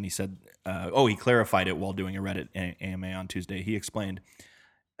AMA when he said, he clarified it while doing a Reddit AMA on Tuesday. He explained,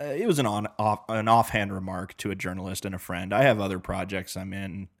 it was an offhand remark to a journalist and a friend. I have other projects I'm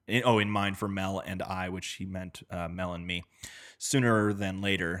in mind for Mel and I, which he meant Mel and me. Sooner than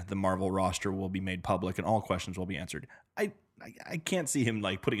later, the Marvel roster will be made public and all questions will be answered. I can't see him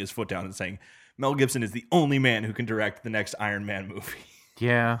like putting his foot down and saying Mel Gibson is the only man who can direct the next Iron Man movie.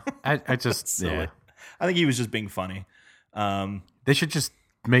 Yeah, I just yeah. I think he was just being funny. They should just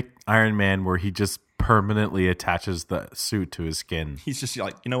make Iron Man where he just permanently attaches the suit to his skin. He's just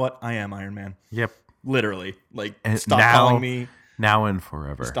like, you know what? I am Iron Man. Yep. Literally. Like, And stop now- calling me. Now and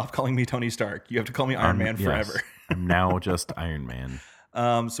forever. Stop calling me Tony Stark. You have to call me Iron Man Yes. forever. I'm now just Iron Man.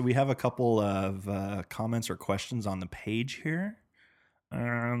 So we have a couple of comments or questions on the page here.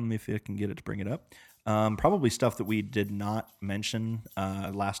 If I can get it to bring it up. Probably stuff that we did not mention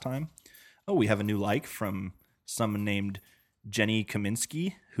last time. Oh, we have a new like from someone named Jenny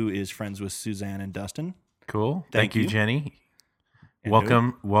Kaminsky, who is friends with Suzanne and Dustin. Cool. Thank Thank you, you. Jenny. And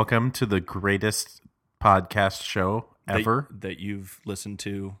Welcome to the greatest podcast show ever. that you've listened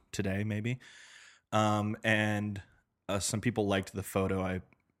to today, maybe. And some people liked the photo I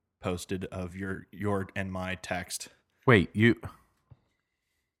posted of your and my text. Wait, you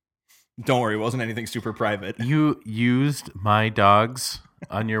Don't worry, it wasn't anything super private. used my dogs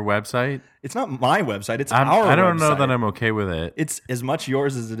on your website? It's not my website. It's our website. I don't know that I'm okay with it. It's as much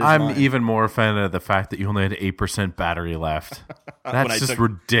yours as it is I'm mine. even more offended at the fact that you only had 8% battery left. That's just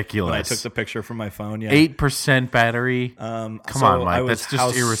ridiculous. When I took the picture from my phone, yeah. 8% battery? Come Come on, Mike. That's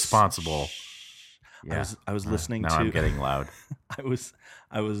just irresponsible. Yeah. I was listening now to. I'm getting loud.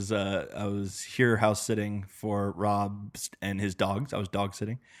 I was here house sitting for Rob and his dogs. I was dog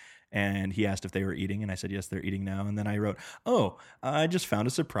sitting, and he asked if they were eating, and I said yes, they're eating now. And then I wrote, I just found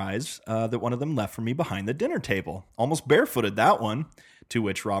a surprise that one of them left for me behind the dinner table. Almost barefooted that one. To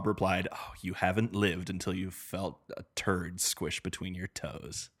which Rob replied, "Oh, you haven't lived until you felt a turd squish between your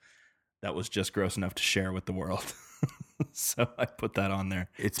toes." That was just gross enough to share with the world. So I put that on there.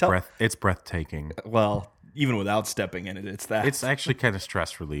 It's breathtaking. Well, even without stepping in it, it's that. It's actually kind of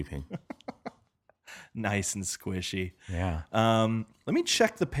stress relieving. Nice and squishy. Yeah. Let me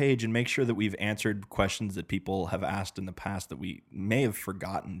check the page and make sure that we've answered questions that people have asked in the past that we may have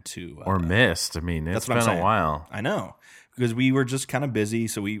forgotten to. Or missed. I mean, it's that's what I'm been a saying. while. I know. Because we were just kind of busy,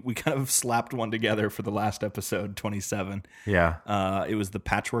 so we kind of slapped one together for the last episode, 27. Yeah. It was the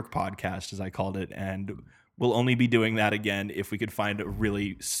Patchwork Podcast, as I called it, and we'll only be doing that again if we could find a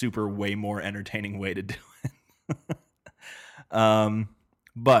really super, way more entertaining way to do it.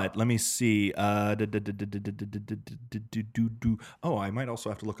 But let me see. Oh, I might also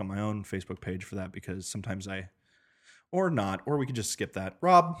have to look on my own Facebook page for that because sometimes or we could just skip that.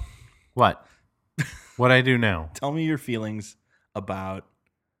 Rob, What? What I do now? tell me your feelings about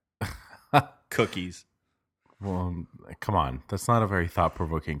cookies. Well, come on. That's not a very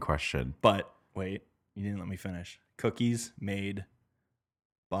thought-provoking question. But wait, you didn't let me finish. Cookies made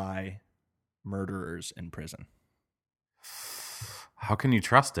by murderers in prison. How can you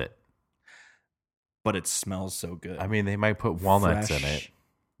trust it? But it smells so good. I mean, they might put walnuts in it. Fresh,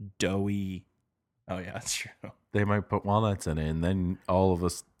 doughy. Oh yeah, that's true. They might put walnuts in it, and then all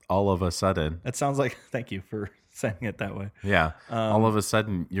all of a sudden. That sounds like, thank you for saying it that way. Yeah. All of a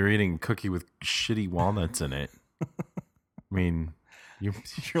sudden, you're eating a cookie with shitty walnuts in it. I mean, you're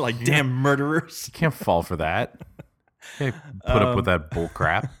like, damn murderers. You can't fall for that. You can't put up with that bull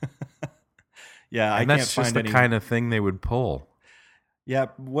crap. Yeah, and that's just the kind of thing they would pull. Yeah.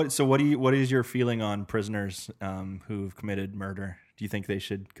 What is your feeling on prisoners who've committed murder? Do you think they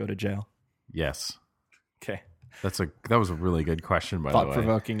should go to jail? Yes. Okay. That was a really good question, by the way.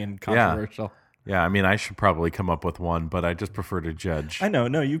 Thought-provoking and controversial. Yeah, I mean, I should probably come up with one, but I just prefer to judge. I know.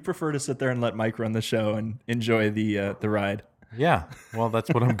 No, you prefer to sit there and let Mike run the show and enjoy the ride. Yeah, well, that's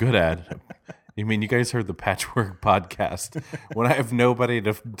what I'm good at. I mean, you guys heard the Patchwork podcast. When I have nobody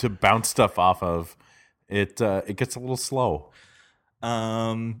to bounce stuff off of, it gets a little slow.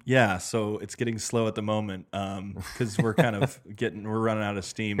 Yeah, so it's getting slow at the moment because we're kind of we're running out of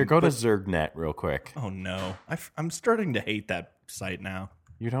steam. Here, go to ZergNet real quick. Oh no, I'm starting to hate that site now.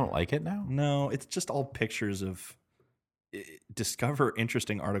 You don't like it now? No, it's just all pictures of discover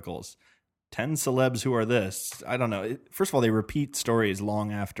interesting articles. 10 celebs who are this. I don't know. First of all, they repeat stories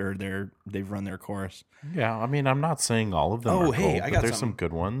long after they've run their course. Yeah, I mean, I'm not saying all of them are hey, cool, I but got there's some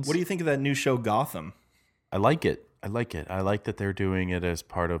good ones. What do you think of that new show, Gotham? I like it. I like that they're doing it as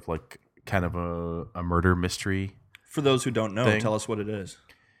part of like kind of a murder mystery. For those who don't know, thing. Tell us what it is.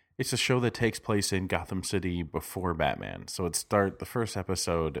 It's a show that takes place in Gotham City before Batman. So the first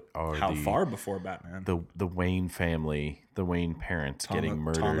episode are how far before Batman? The Wayne family, the Wayne parents getting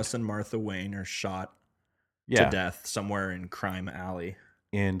murdered. Thomas and Martha Wayne are shot to death somewhere in Crime Alley.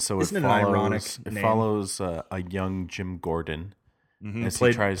 And so Isn't it an ironic name? It follows a young Jim Gordon. Mm-hmm.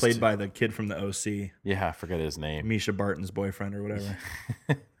 Played by the kid from the OC. Yeah, I forget his name. Misha Barton's boyfriend or whatever.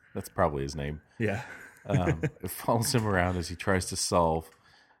 That's probably his name. Yeah. It follows him around as he tries to solve,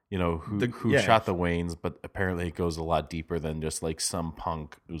 who shot the Waynes, but apparently it goes a lot deeper than just like some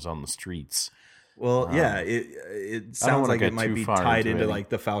punk who's on the streets. Well, it sounds like it might be tied into like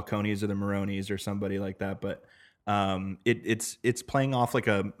the Falcones or the Maronis or somebody like that, but it's playing off like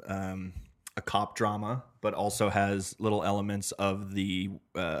a cop drama, but also has little elements of the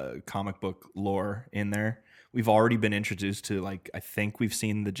comic book lore in there. We've already been introduced to I think we've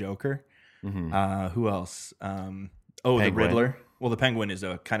seen the Joker. Mm-hmm. Who else? The Riddler. Well, the Penguin is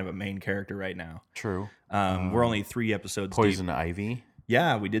a kind of a main character right now. True. We're only 3 episodes Poison deep. Ivy.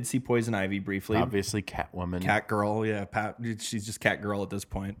 Yeah, we did see Poison Ivy briefly. Obviously, Catwoman. Catgirl, yeah. She's just Catgirl at this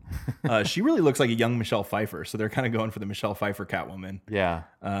point. She really looks like a young Michelle Pfeiffer, so they're kind of going for the Michelle Pfeiffer Catwoman. Yeah.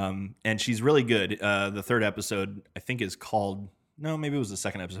 And she's really good. The 3rd episode, I think, is called... No, maybe it was the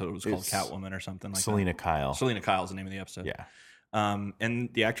 2nd episode. It was called Catwoman or something like Selena that. Kyle. Selena Kyle is the name of the episode. Yeah. And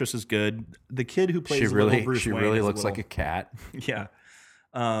the actress is good. The kid who plays Bruce Wayne she really looks like a cat. Yeah.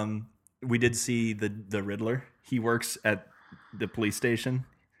 We did see the Riddler. He works at the police station.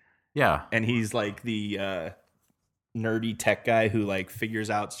 Yeah. And he's like the nerdy tech guy who figures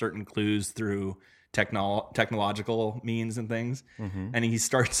out certain clues through technological means and things. Mm-hmm. And he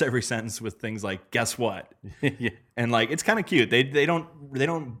starts every sentence with things like, guess what? Yeah. And it's kind of cute. They don't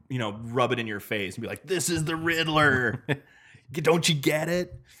rub it in your face and be like, this is the Riddler. Don't you get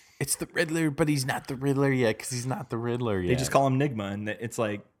it? It's the Riddler, but he's not the Riddler yet because he's not the Riddler yet. They just call him Nigma, and it's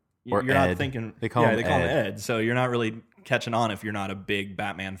like or you're Ed. not thinking. They call him Ed. So you're not really catching on if you're not a big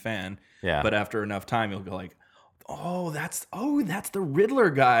Batman fan. Yeah. But after enough time, you'll go that's the Riddler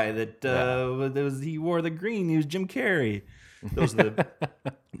guy that he wore the green. He was Jim Carrey. Those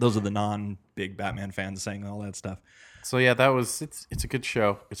are the non-big Batman fans saying all that stuff. So yeah, it's a good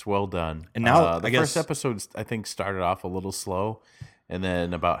show. It's well done. And now the first episode I think started off a little slow, and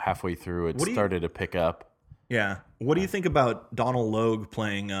then about halfway through it started to pick up. Yeah. What do you think about Donald Logue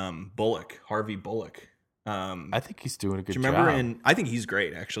playing Harvey Bullock? I think he's doing a good job. Do you remember I think he's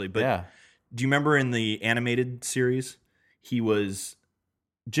great actually. But yeah. Do you remember in the animated series,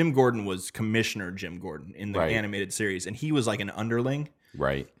 Jim Gordon was Commissioner Jim Gordon in the animated series, and he was like an underling.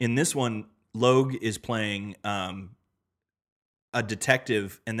 Right. In this one, Logue is playing a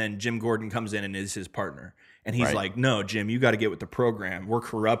detective, and then Jim Gordon comes in and is his partner. And he's like, no, Jim, you got to get with the program. We're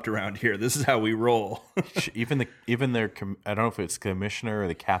corrupt around here. This is how we roll. even their, I don't know if it's commissioner or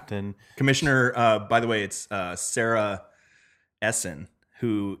the captain. Commissioner, by the way, it's Sarah Essen,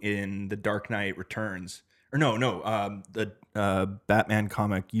 who in The Dark Knight Returns, or the Batman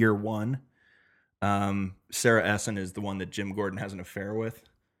comic Year One, Sarah Essen is the one that Jim Gordon has an affair with,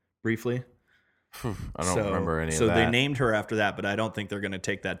 briefly. I don't remember any of that. So they named her after that, but I don't think they're going to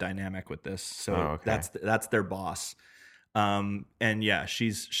take that dynamic with this. So that's their boss. And yeah,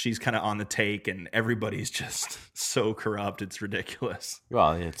 she's kind of on the take, and everybody's just so corrupt. It's ridiculous.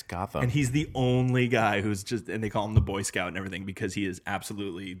 Well, it's Gotham. And he's the only guy who's just, and they call him the Boy Scout and everything because he is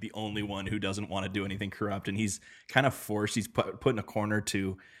absolutely the only one who doesn't want to do anything corrupt. And he's kind of forced, he's put in a corner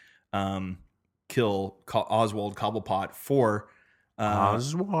to kill Oswald Cobblepot for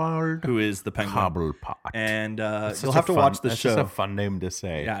Oswald, who is the Penguin. Cobblepot. And you'll have to watch the show. That's just a fun name to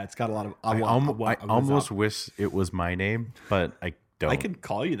say. Yeah, it's got a lot of. I almost wish it was my name, but I don't. I could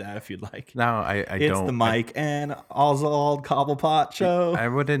call you that if you'd like. No, I don't. It's the Mike and Oswald Cobblepot show. I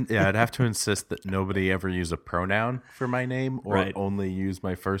wouldn't. Yeah, I'd have to insist that nobody ever use a pronoun for my name, or only use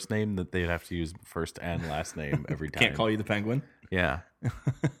my first name. That they'd have to use first and last name every time. Can't call you the Penguin. Yeah.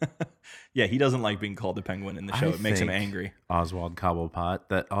 Yeah, he doesn't like being called the Penguin in the show. It makes him angry. Oswald Cobblepot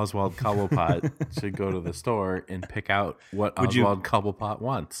should go to the store and pick out what Oswald Cobblepot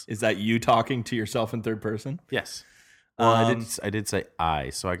wants. Is that you talking to yourself in third person? Yes. Well, I did say I,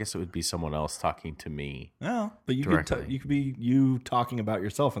 so I guess it would be someone else talking to me. Oh, but you could be you talking about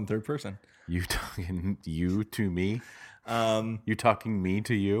yourself in third person. You talking you to me? You talking me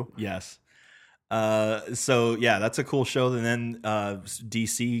to you? Yes. So yeah, that's a cool show. And then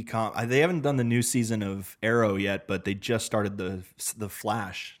DC they haven't done the new season of Arrow yet, but they just started the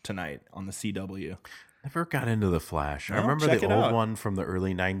Flash tonight on the CW. Never got into the Flash. I remember the old one from the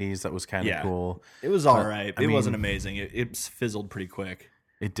early 90s that was kind of cool. It was all right. It wasn't amazing. It fizzled pretty quick.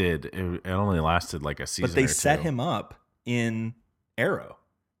 It did. It only lasted like a season. But they set him up in Arrow,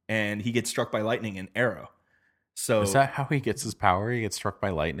 and he gets struck by lightning in Arrow. So is that how he gets his power? He gets struck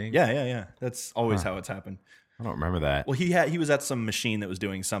by lightning? Yeah. That's always how it's happened. I don't remember that. Well, he was at some machine that was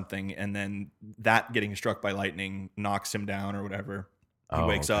doing something, and then that getting struck by lightning knocks him down or whatever. He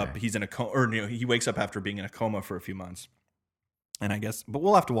wakes up. He's in a coma, or he wakes up after being in a coma for a few months. And I guess, but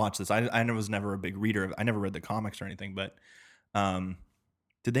we'll have to watch this. I was never a big reader. I never read the comics or anything. But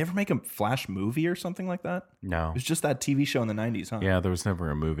did they ever make a Flash movie or something like that? No, it was just that TV show in the 90s, huh? Yeah, there was never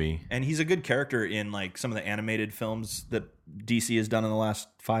a movie. And he's a good character in like some of the animated films that DC has done in the last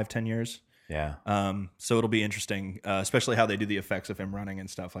 5-10 years. Yeah. So it'll be interesting, especially how they do the effects of him running and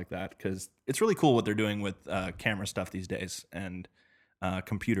stuff like that, because it's really cool what they're doing with camera stuff these days and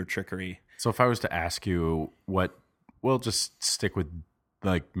computer trickery. So if I was to ask you we'll just stick with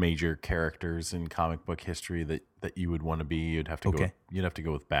like major characters in comic book history that you would want to be, you'd have to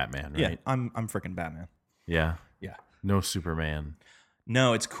go with Batman, right? Yeah, I'm freaking Batman. Yeah. Yeah. No Superman.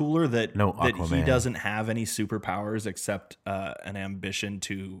 No, it's cooler that he doesn't have any superpowers except an ambition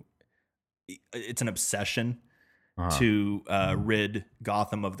to. It's an obsession to rid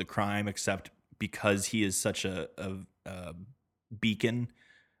Gotham of the crime, except because he is such a beacon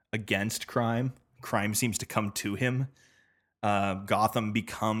against crime. Crime seems to come to him. Gotham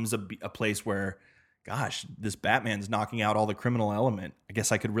becomes a place where, gosh, this Batman's knocking out all the criminal element. I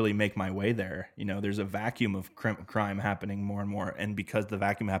guess I could really make my way there. You know, there's a vacuum of crime happening more and more. And because the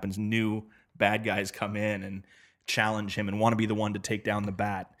vacuum happens, new bad guys come in and challenge him and want to be the one to take down the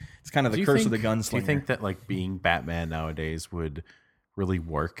Bat. It's kind of the curse of the gunslinger. Do you think that like being Batman nowadays would really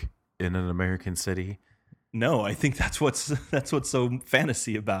work in an American city? No, I think that's what's so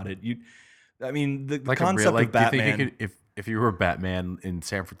fantasy about it. The concept of Batman. Do you think if you were Batman in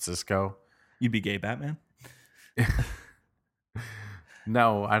San Francisco, you'd be gay Batman?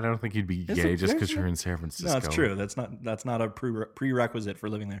 No, I don't think you'd be gay just because you're in San Francisco. No, that's true. That's not a prerequisite for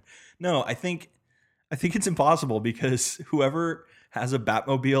living there. No, I think it's impossible because whoever has a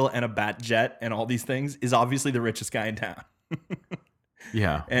Batmobile and a Batjet and all these things is obviously the richest guy in town.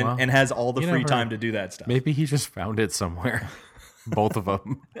 Yeah, and has all the free time to do that stuff. Maybe he just found it somewhere. Both of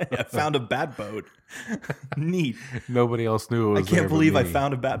them. I found a bat boat. Neat. Nobody else knew it was. I can't believe I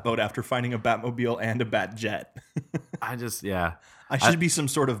found a bat boat after finding a Batmobile and a Batjet. I should be some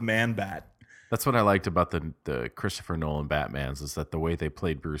sort of man bat. That's what I liked about the Christopher Nolan Batmans, is that the way they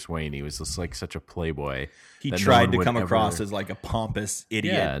played Bruce Wayne, he was just like such a playboy. He tried to come across as like a pompous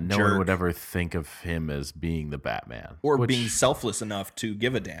idiot. Yeah, no one would ever think of him as being the Batman. Or being selfless enough to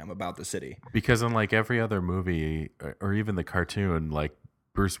give a damn about the city. Because in like every other movie, or even the cartoon, like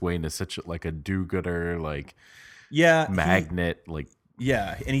Bruce Wayne is such like a do-gooder, like magnet. And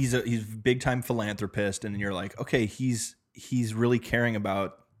he's a big time philanthropist, and you're like, okay, he's really caring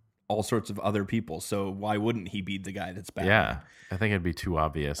about all sorts of other people, so why wouldn't he be the guy that's Batman? Yeah, I think it'd be too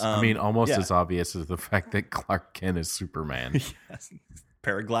obvious. Almost as obvious as the fact that Clark Kent is Superman. Yes.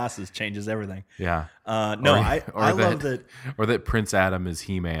 Pair of glasses changes everything. Yeah. I love that. Or that Prince Adam is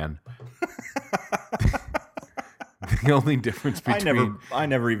He-Man. The only difference between I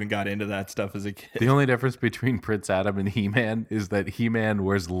never even got into that stuff as a kid. The only difference between Prince Adam and He-Man is that He-Man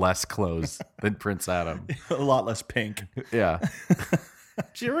wears less clothes than Prince Adam. A lot less pink. Yeah.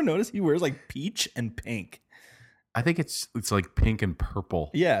 Did you ever notice he wears like peach and pink? I think it's like pink and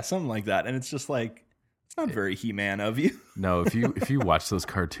purple. Yeah, something like that. And it's just like, it's not very He-Man of you. No, if you watch those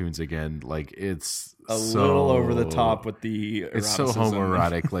cartoons again, like it's a little over the top with the eroticism. It's so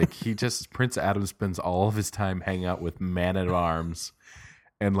homoerotic. Like Prince Adam spends all of his time hanging out with man-at-arms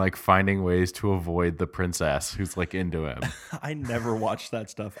and like finding ways to avoid the princess who's like into him. I never watched that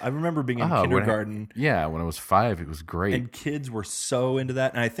stuff. I remember being in kindergarten. When I was 5, it was great. And kids were so into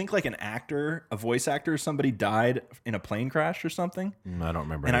that. And I think like a voice actor, somebody died in a plane crash or something. I don't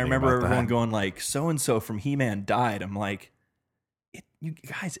remember. And I remember everyone going like, so-and-so from He-Man died. I'm like, you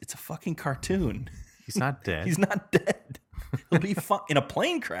guys, it's a fucking cartoon. He's not dead. He's not dead. He'll be in a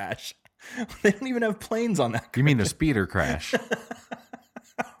plane crash. They don't even have planes on that. You mean a speeder crash?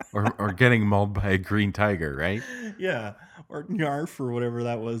 Or getting mauled by a green tiger, right? Yeah, or Narf or whatever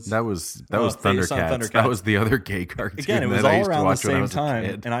that was. That was Thundercats. That was the other gay cartoon. Again, it was all around the same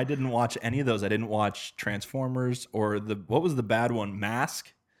time, and I didn't watch any of those. I didn't watch Transformers or what was the bad one?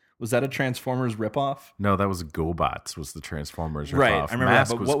 Mask. Was that a Transformers ripoff? No, that was GoBots. Was the Transformers ripoff? Right, I remember that.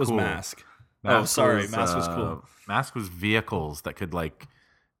 But what was Mask? Mask was cool. Mask was vehicles that could like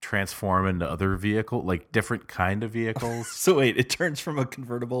transform into other vehicle, like different kind of vehicles. So wait, it turns from a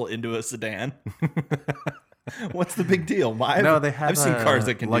convertible into a sedan. What's the big deal? I've seen cars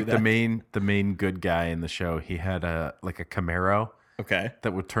that can like do that. the main good guy in the show. He had a Camaro. Okay,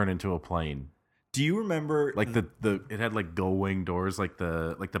 that would turn into a plane. Do you remember like it had like gull wing doors like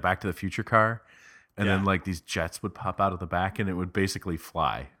the Back to the Future car, and then like these jets would pop out of the back and it would basically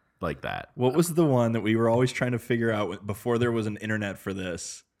fly like that. What was the one that we were always trying to figure out before there was an internet for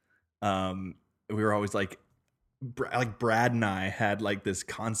this? We were always like Brad and I had like this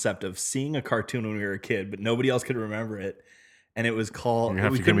concept of seeing a cartoon when we were a kid, but nobody else could remember it. And it was called,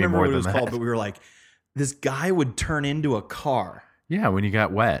 we couldn't remember what it was called, but we were like, this guy would turn into a car. Yeah, when you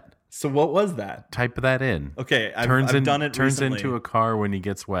got wet. So what was that? Type that in. Okay, I've done it Turns recently. into a car when he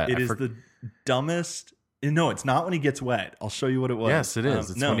gets wet. It is the dumbest. No, it's not when he gets wet. I'll show you what it was. Yes, it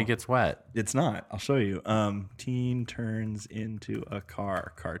is. It's when he gets wet. It's not. I'll show you. Teen turns into a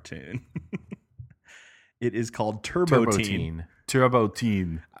car cartoon. It is called Turbo Teen. Turbo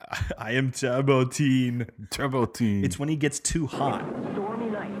Teen. I am Turbo Teen. Turbo Teen. It's when he gets too hot. Stormy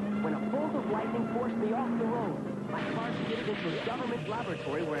night, when a bolt of lightning forced me off the road. My car skidded into a government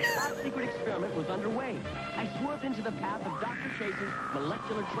laboratory where a top-secret experiment was underway. I swerved into the path of Dr. Chase's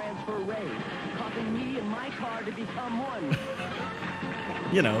molecular transfer ray, causing me and my car to become one.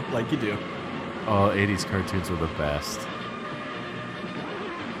 You know, like you do. Oh, 80s cartoons were the best.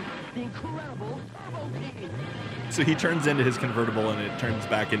 The incredible Turbo Teen. So he turns into his convertible and it turns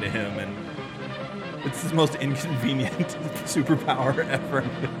back into him, and it's the most inconvenient superpower ever.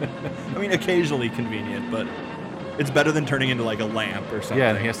 I mean, occasionally convenient, but it's better than turning into like a lamp or something. Yeah,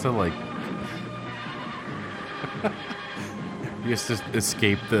 and he has to like he has to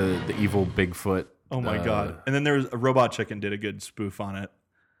escape the evil Bigfoot. Oh my god. And then there's a Robot Chicken did a good spoof on it.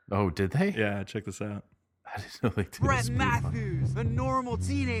 Oh, did they? Yeah, check this out. I didn't know they did Brett Matthews, a normal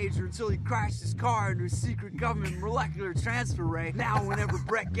teenager until he crashed his car into a secret government molecular transfer ray. Now, whenever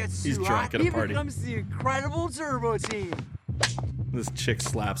Brett gets He's too drunk hot, at a he party. becomes the incredible Turbo Teen. This chick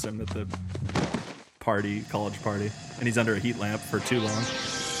slaps him at the college party, and he's under a heat lamp for too long.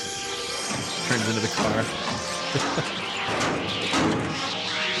 Turns into the car.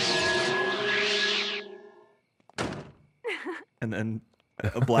 And then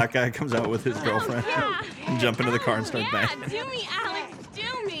a black guy comes out with his girlfriend and jump into the car and start banging. Do me, Alex, do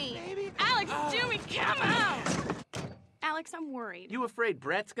me. Alex, do me, come on. Alex, I'm worried. You afraid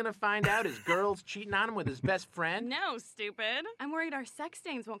Brett's gonna find out his girl's cheating on him with his best friend? No, stupid. I'm worried our sex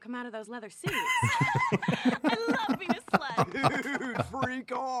stains won't come out of those leather suits. I love being a slut. Dude, free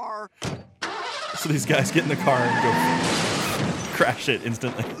car. So these guys get in the car and go crash it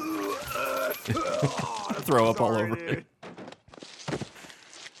instantly. Throw up all over it.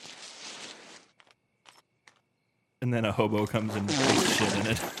 And then a hobo comes and puts shit in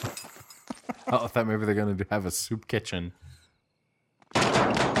it. Oh, I thought maybe they're going to have a soup kitchen.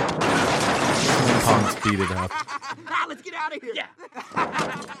 Pong speed it up. Let's get out of here. Yeah.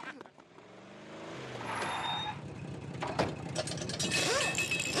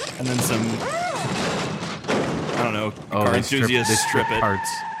 And then some, I don't know, car enthusiasts strip it.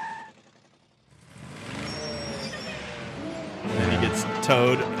 Parts. And then he gets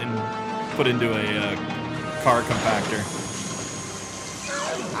towed and put into a car compactor.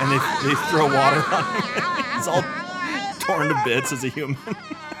 And they throw water on him. torn to bits as a human.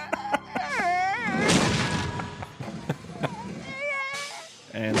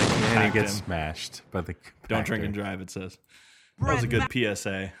 And he gets smashed by the Don't compactor. drink and drive, it says. That was a good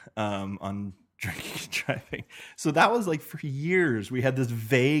PSA on drinking and driving. So that was like for years. We had this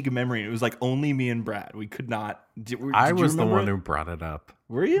vague memory. It was like only me and Brad. We could not. I was the one who brought it up.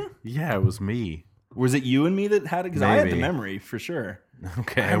 Were you? Yeah, it was me. Was it you and me that had it? Because I had the memory for sure.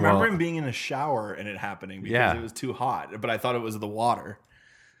 Okay. I remember him being in a shower and it happening because it was too hot. But I thought it was the water.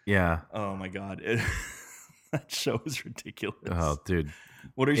 Yeah. Oh my God. That show is ridiculous. Oh, dude.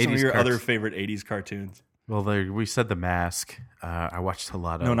 What are some of your other favorite 80s cartoons? Well, we said The Mask. I watched a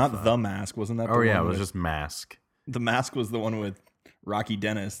lot of... No, not The Mask. Wasn't that the one? Oh, yeah, it was just Mask. The Mask was the one with Rocky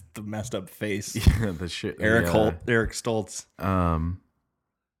Dennis, the messed up face. Yeah, the shit. Eric Stoltz. Come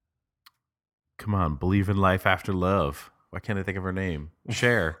on, Believe in Life After Love. Why can't I think of her name?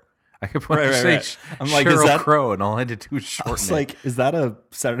 Cher. I could probably say I'm like, Sheryl Crow, and all I had to do was shorten it. I was like, is that a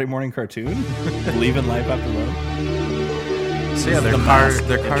Saturday morning cartoon? Believe in Life After Love? So yeah, their cars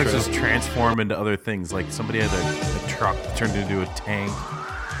just transform into other things. Like somebody had a truck that turned into a tank,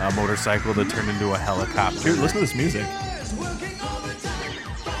 a motorcycle that turned into a helicopter. Dude, listen to this music.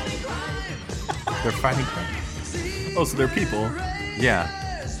 They're fighting crime. Oh, so they're people. Yeah.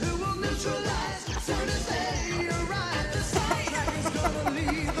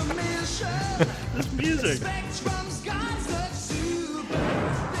 This music.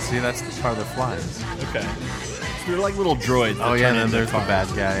 See, that's the car that flies. Okay. So they're like little droids. Oh yeah, and then there's the bad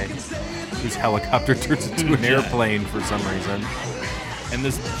guy whose helicopter turns into an airplane for some reason. And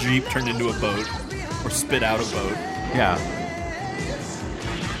this Jeep turned into a boat. Or spit out a boat. Yeah.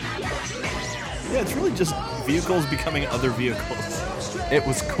 Yeah, it's really just vehicles becoming other vehicles. It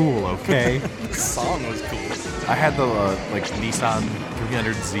was cool, okay? The song was cool. I had the Nissan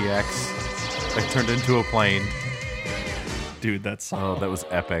 300ZX that turned into a plane. Dude, that song. Oh, that was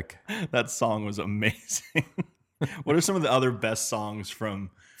epic. That song was amazing. What are some of the other best songs from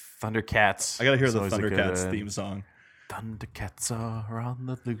Thundercats? I gotta hear the Thundercats theme song. Thundercats are on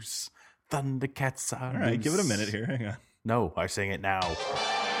the loose. Thundercats are All right, loose. give it a minute here. Hang on. No, I sing it now.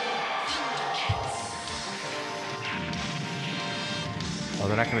 Oh,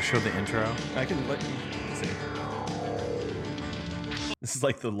 they're not going to show the intro? I can let you see. This is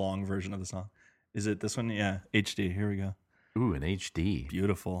like the long version of the song. Is it this one? Yeah, HD. Here we go. Ooh, an HD.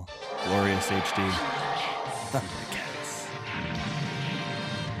 Beautiful. Glorious HD. Thundercats.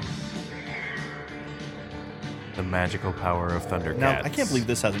 The magical power of Thundercats. Now, I can't believe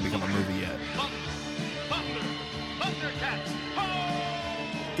this hasn't become a movie yet.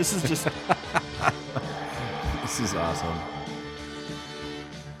 This is just... This is awesome.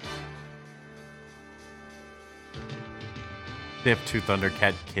 They have two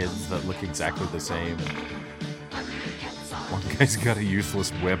Thundercat kids that look exactly the same. One guy's got a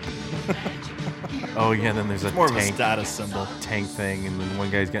useless whip. Oh yeah, and then there's more tank, of a status symbol. Tank thing, and then one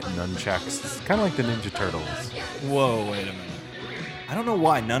guy's got nunchucks. It's kind of like the Ninja Turtles. Whoa, wait a minute. I don't know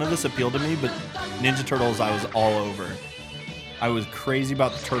why. None of this appealed to me, but Ninja Turtles I was all over. I was crazy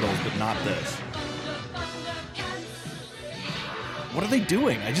about the Turtles, but not this. What are they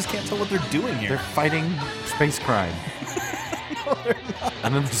doing? I just can't tell what they're doing here. They're fighting space crime. No, they're not.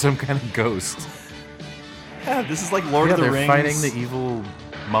 And then there's some kind of ghost. Yeah, this is like Lord of the they're Rings. Fighting the evil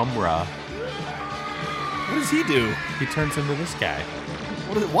Mum-Ra. What does he do? He turns into this guy.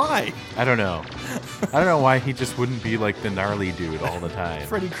 Why? I don't know. I don't know why he just wouldn't be like the gnarly dude all the time.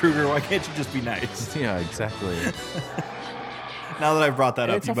 Freddy Krueger, why can't you just be nice? Yeah, exactly. Now that I've brought that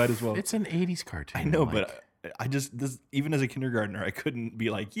up, you might as well. It's an 80s cartoon. I know, Mike. but I just, even as a kindergartner, I couldn't be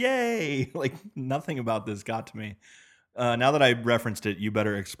like, yay! Like, nothing about this got to me. Now that I referenced it, you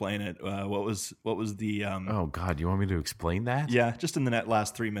better explain it. What was the? Oh God, you want me to explain that? Yeah, just in the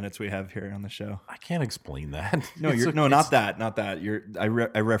last 3 minutes we have here on the show. I can't explain that. No, not that. I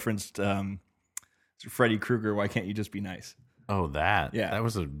referenced Freddy Krueger. Why can't you just be nice? Oh, that. Yeah, that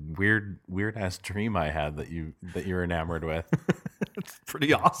was a weird ass dream I had that you're enamored with. It's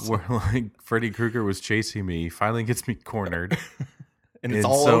pretty awesome. Where like Freddy Krueger was chasing me, finally gets me cornered. And it's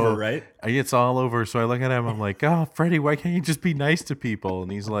all over, right? It's all over. So I look at him. I'm like, "Oh, Freddy, why can't you just be nice to people?"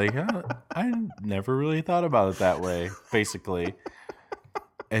 And he's like, "I never really thought about it that way." Basically,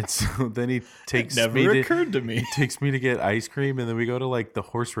 and so then he takes it never occurred to me. He takes me to get ice cream, and then we go to like the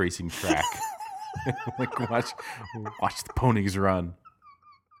horse racing track. Like watch the ponies run.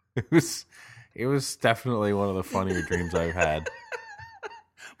 It was definitely one of the funnier dreams I've had.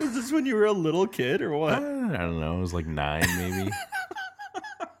 Was this when you were a little kid or what? I don't know. It was like 9 maybe.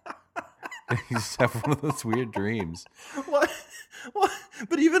 You just have one of those weird dreams. What? What?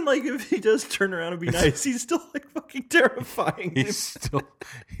 But even like if he does turn around and be nice, he's still like fucking terrifying. He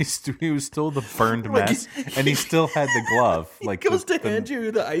was still the burned mess, and he still had the glove. He goes to hand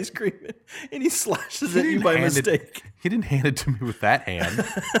you the ice cream, and he slashes at you by mistake. He didn't hand it to me with that hand.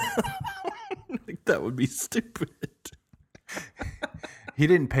 Like, that would be stupid. He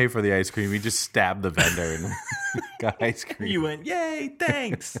didn't pay for the ice cream. He just stabbed the vendor and got ice cream. You went, yay,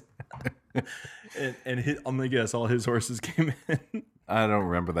 thanks. and I'm going to guess all his horses came in. I don't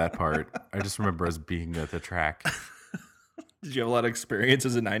remember that part. I just remember us being at the track. Did you have a lot of experience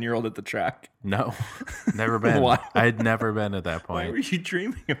as a 9-year-old at the track? No, never been. Why? I had never been at that point. Why were you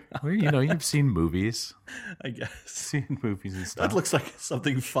dreaming about Well, you've seen movies. I guess. Seen movies and stuff. That looks like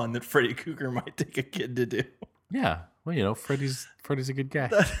something fun that Freddy Krueger might take a kid to do. Yeah. Well, Freddy's a good guy.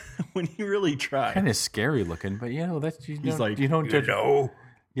 When you really try. Kind of scary looking, but that's He's like,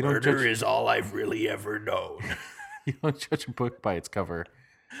 murder is all I've really ever known. You don't judge a book by its cover.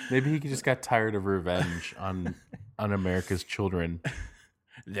 Maybe he just got tired of revenge on America's children.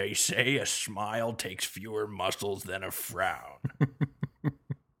 They say a smile takes fewer muscles than a frown.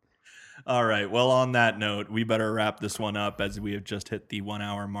 All right. Well, on that note, we better wrap this one up as we have just hit the 1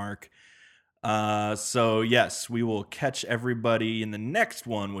 hour mark. So yes, we will catch everybody in the next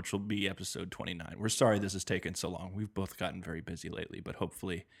one, which will be episode 29. We're sorry this has taken so long. We've both gotten very busy lately, but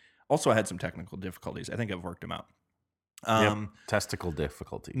hopefully also I had some technical difficulties. I think I've worked them out. Testicle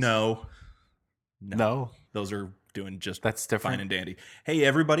difficulties. No. Those are doing just that's different. Fine and dandy. Hey,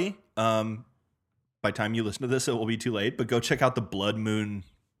 everybody. By time you listen to this, it will be too late, but go check out the blood moon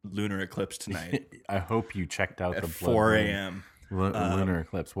lunar eclipse tonight. I hope you checked out at the 4 a.m. Lunar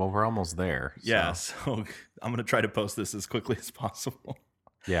eclipse. Well, we're almost there. So. Yeah, so I'm going to try to post this as quickly as possible.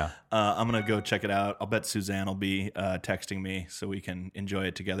 Yeah. I'm going to go check it out. I'll bet Suzanne will be texting me so we can enjoy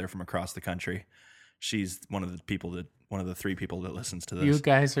it together from across the country. She's one of the 3 people that listens to this. You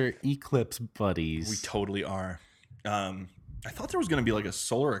guys are eclipse buddies. We totally are. I thought there was going to be like a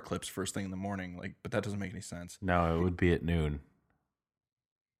solar eclipse first thing in the morning, but that doesn't make any sense. No, it would be at noon.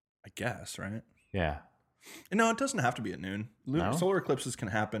 I guess, right? Yeah. No, it doesn't have to be at noon. No? Solar eclipses can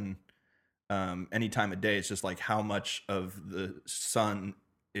happen any time of day. It's just like how much of the sun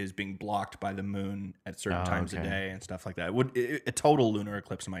is being blocked by the moon at certain times of day and stuff like that. A total lunar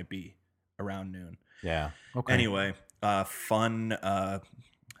eclipse might be around noon. Yeah. Okay. Anyway, fun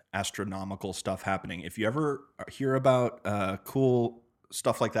astronomical stuff happening. If you ever hear about cool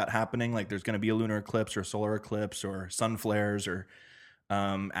stuff like that happening, like there's going to be a lunar eclipse or a solar eclipse or sun flares or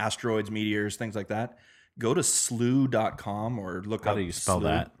asteroids, meteors, things like that, go to slooh.com or look up. How do you spell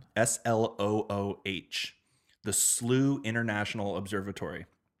that? SLOOH, the Slooh International Observatory.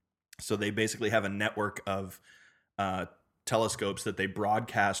 So they basically have a network of telescopes that they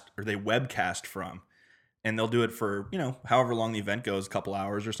broadcast or they webcast from. And they'll do it for, however long the event goes, a couple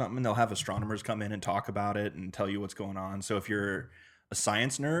hours or something. And they'll have astronomers come in and talk about it and tell you what's going on. So if you're a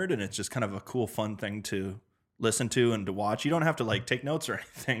science nerd and it's just kind of a cool, fun thing to listen to and to watch, you don't have to like take notes or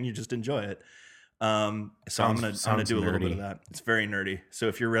anything. You just enjoy it. So I'm gonna do a little bit of that. It's very nerdy. So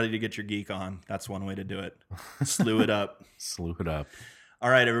if you're ready to get your geek on, that's one way to do it. Slew it up. Slew it up.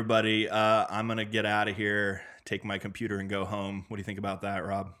 All right, everybody. I'm gonna get out of here, take my computer and go home. What do you think about that,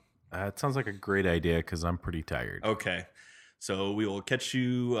 Rob? It sounds like a great idea because I'm pretty tired. Okay. So we will catch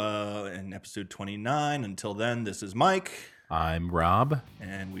you in episode 29. Until then, this is Mike. I'm Rob.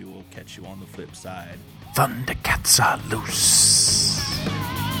 And we will catch you on the flip side. Thundercats are loose.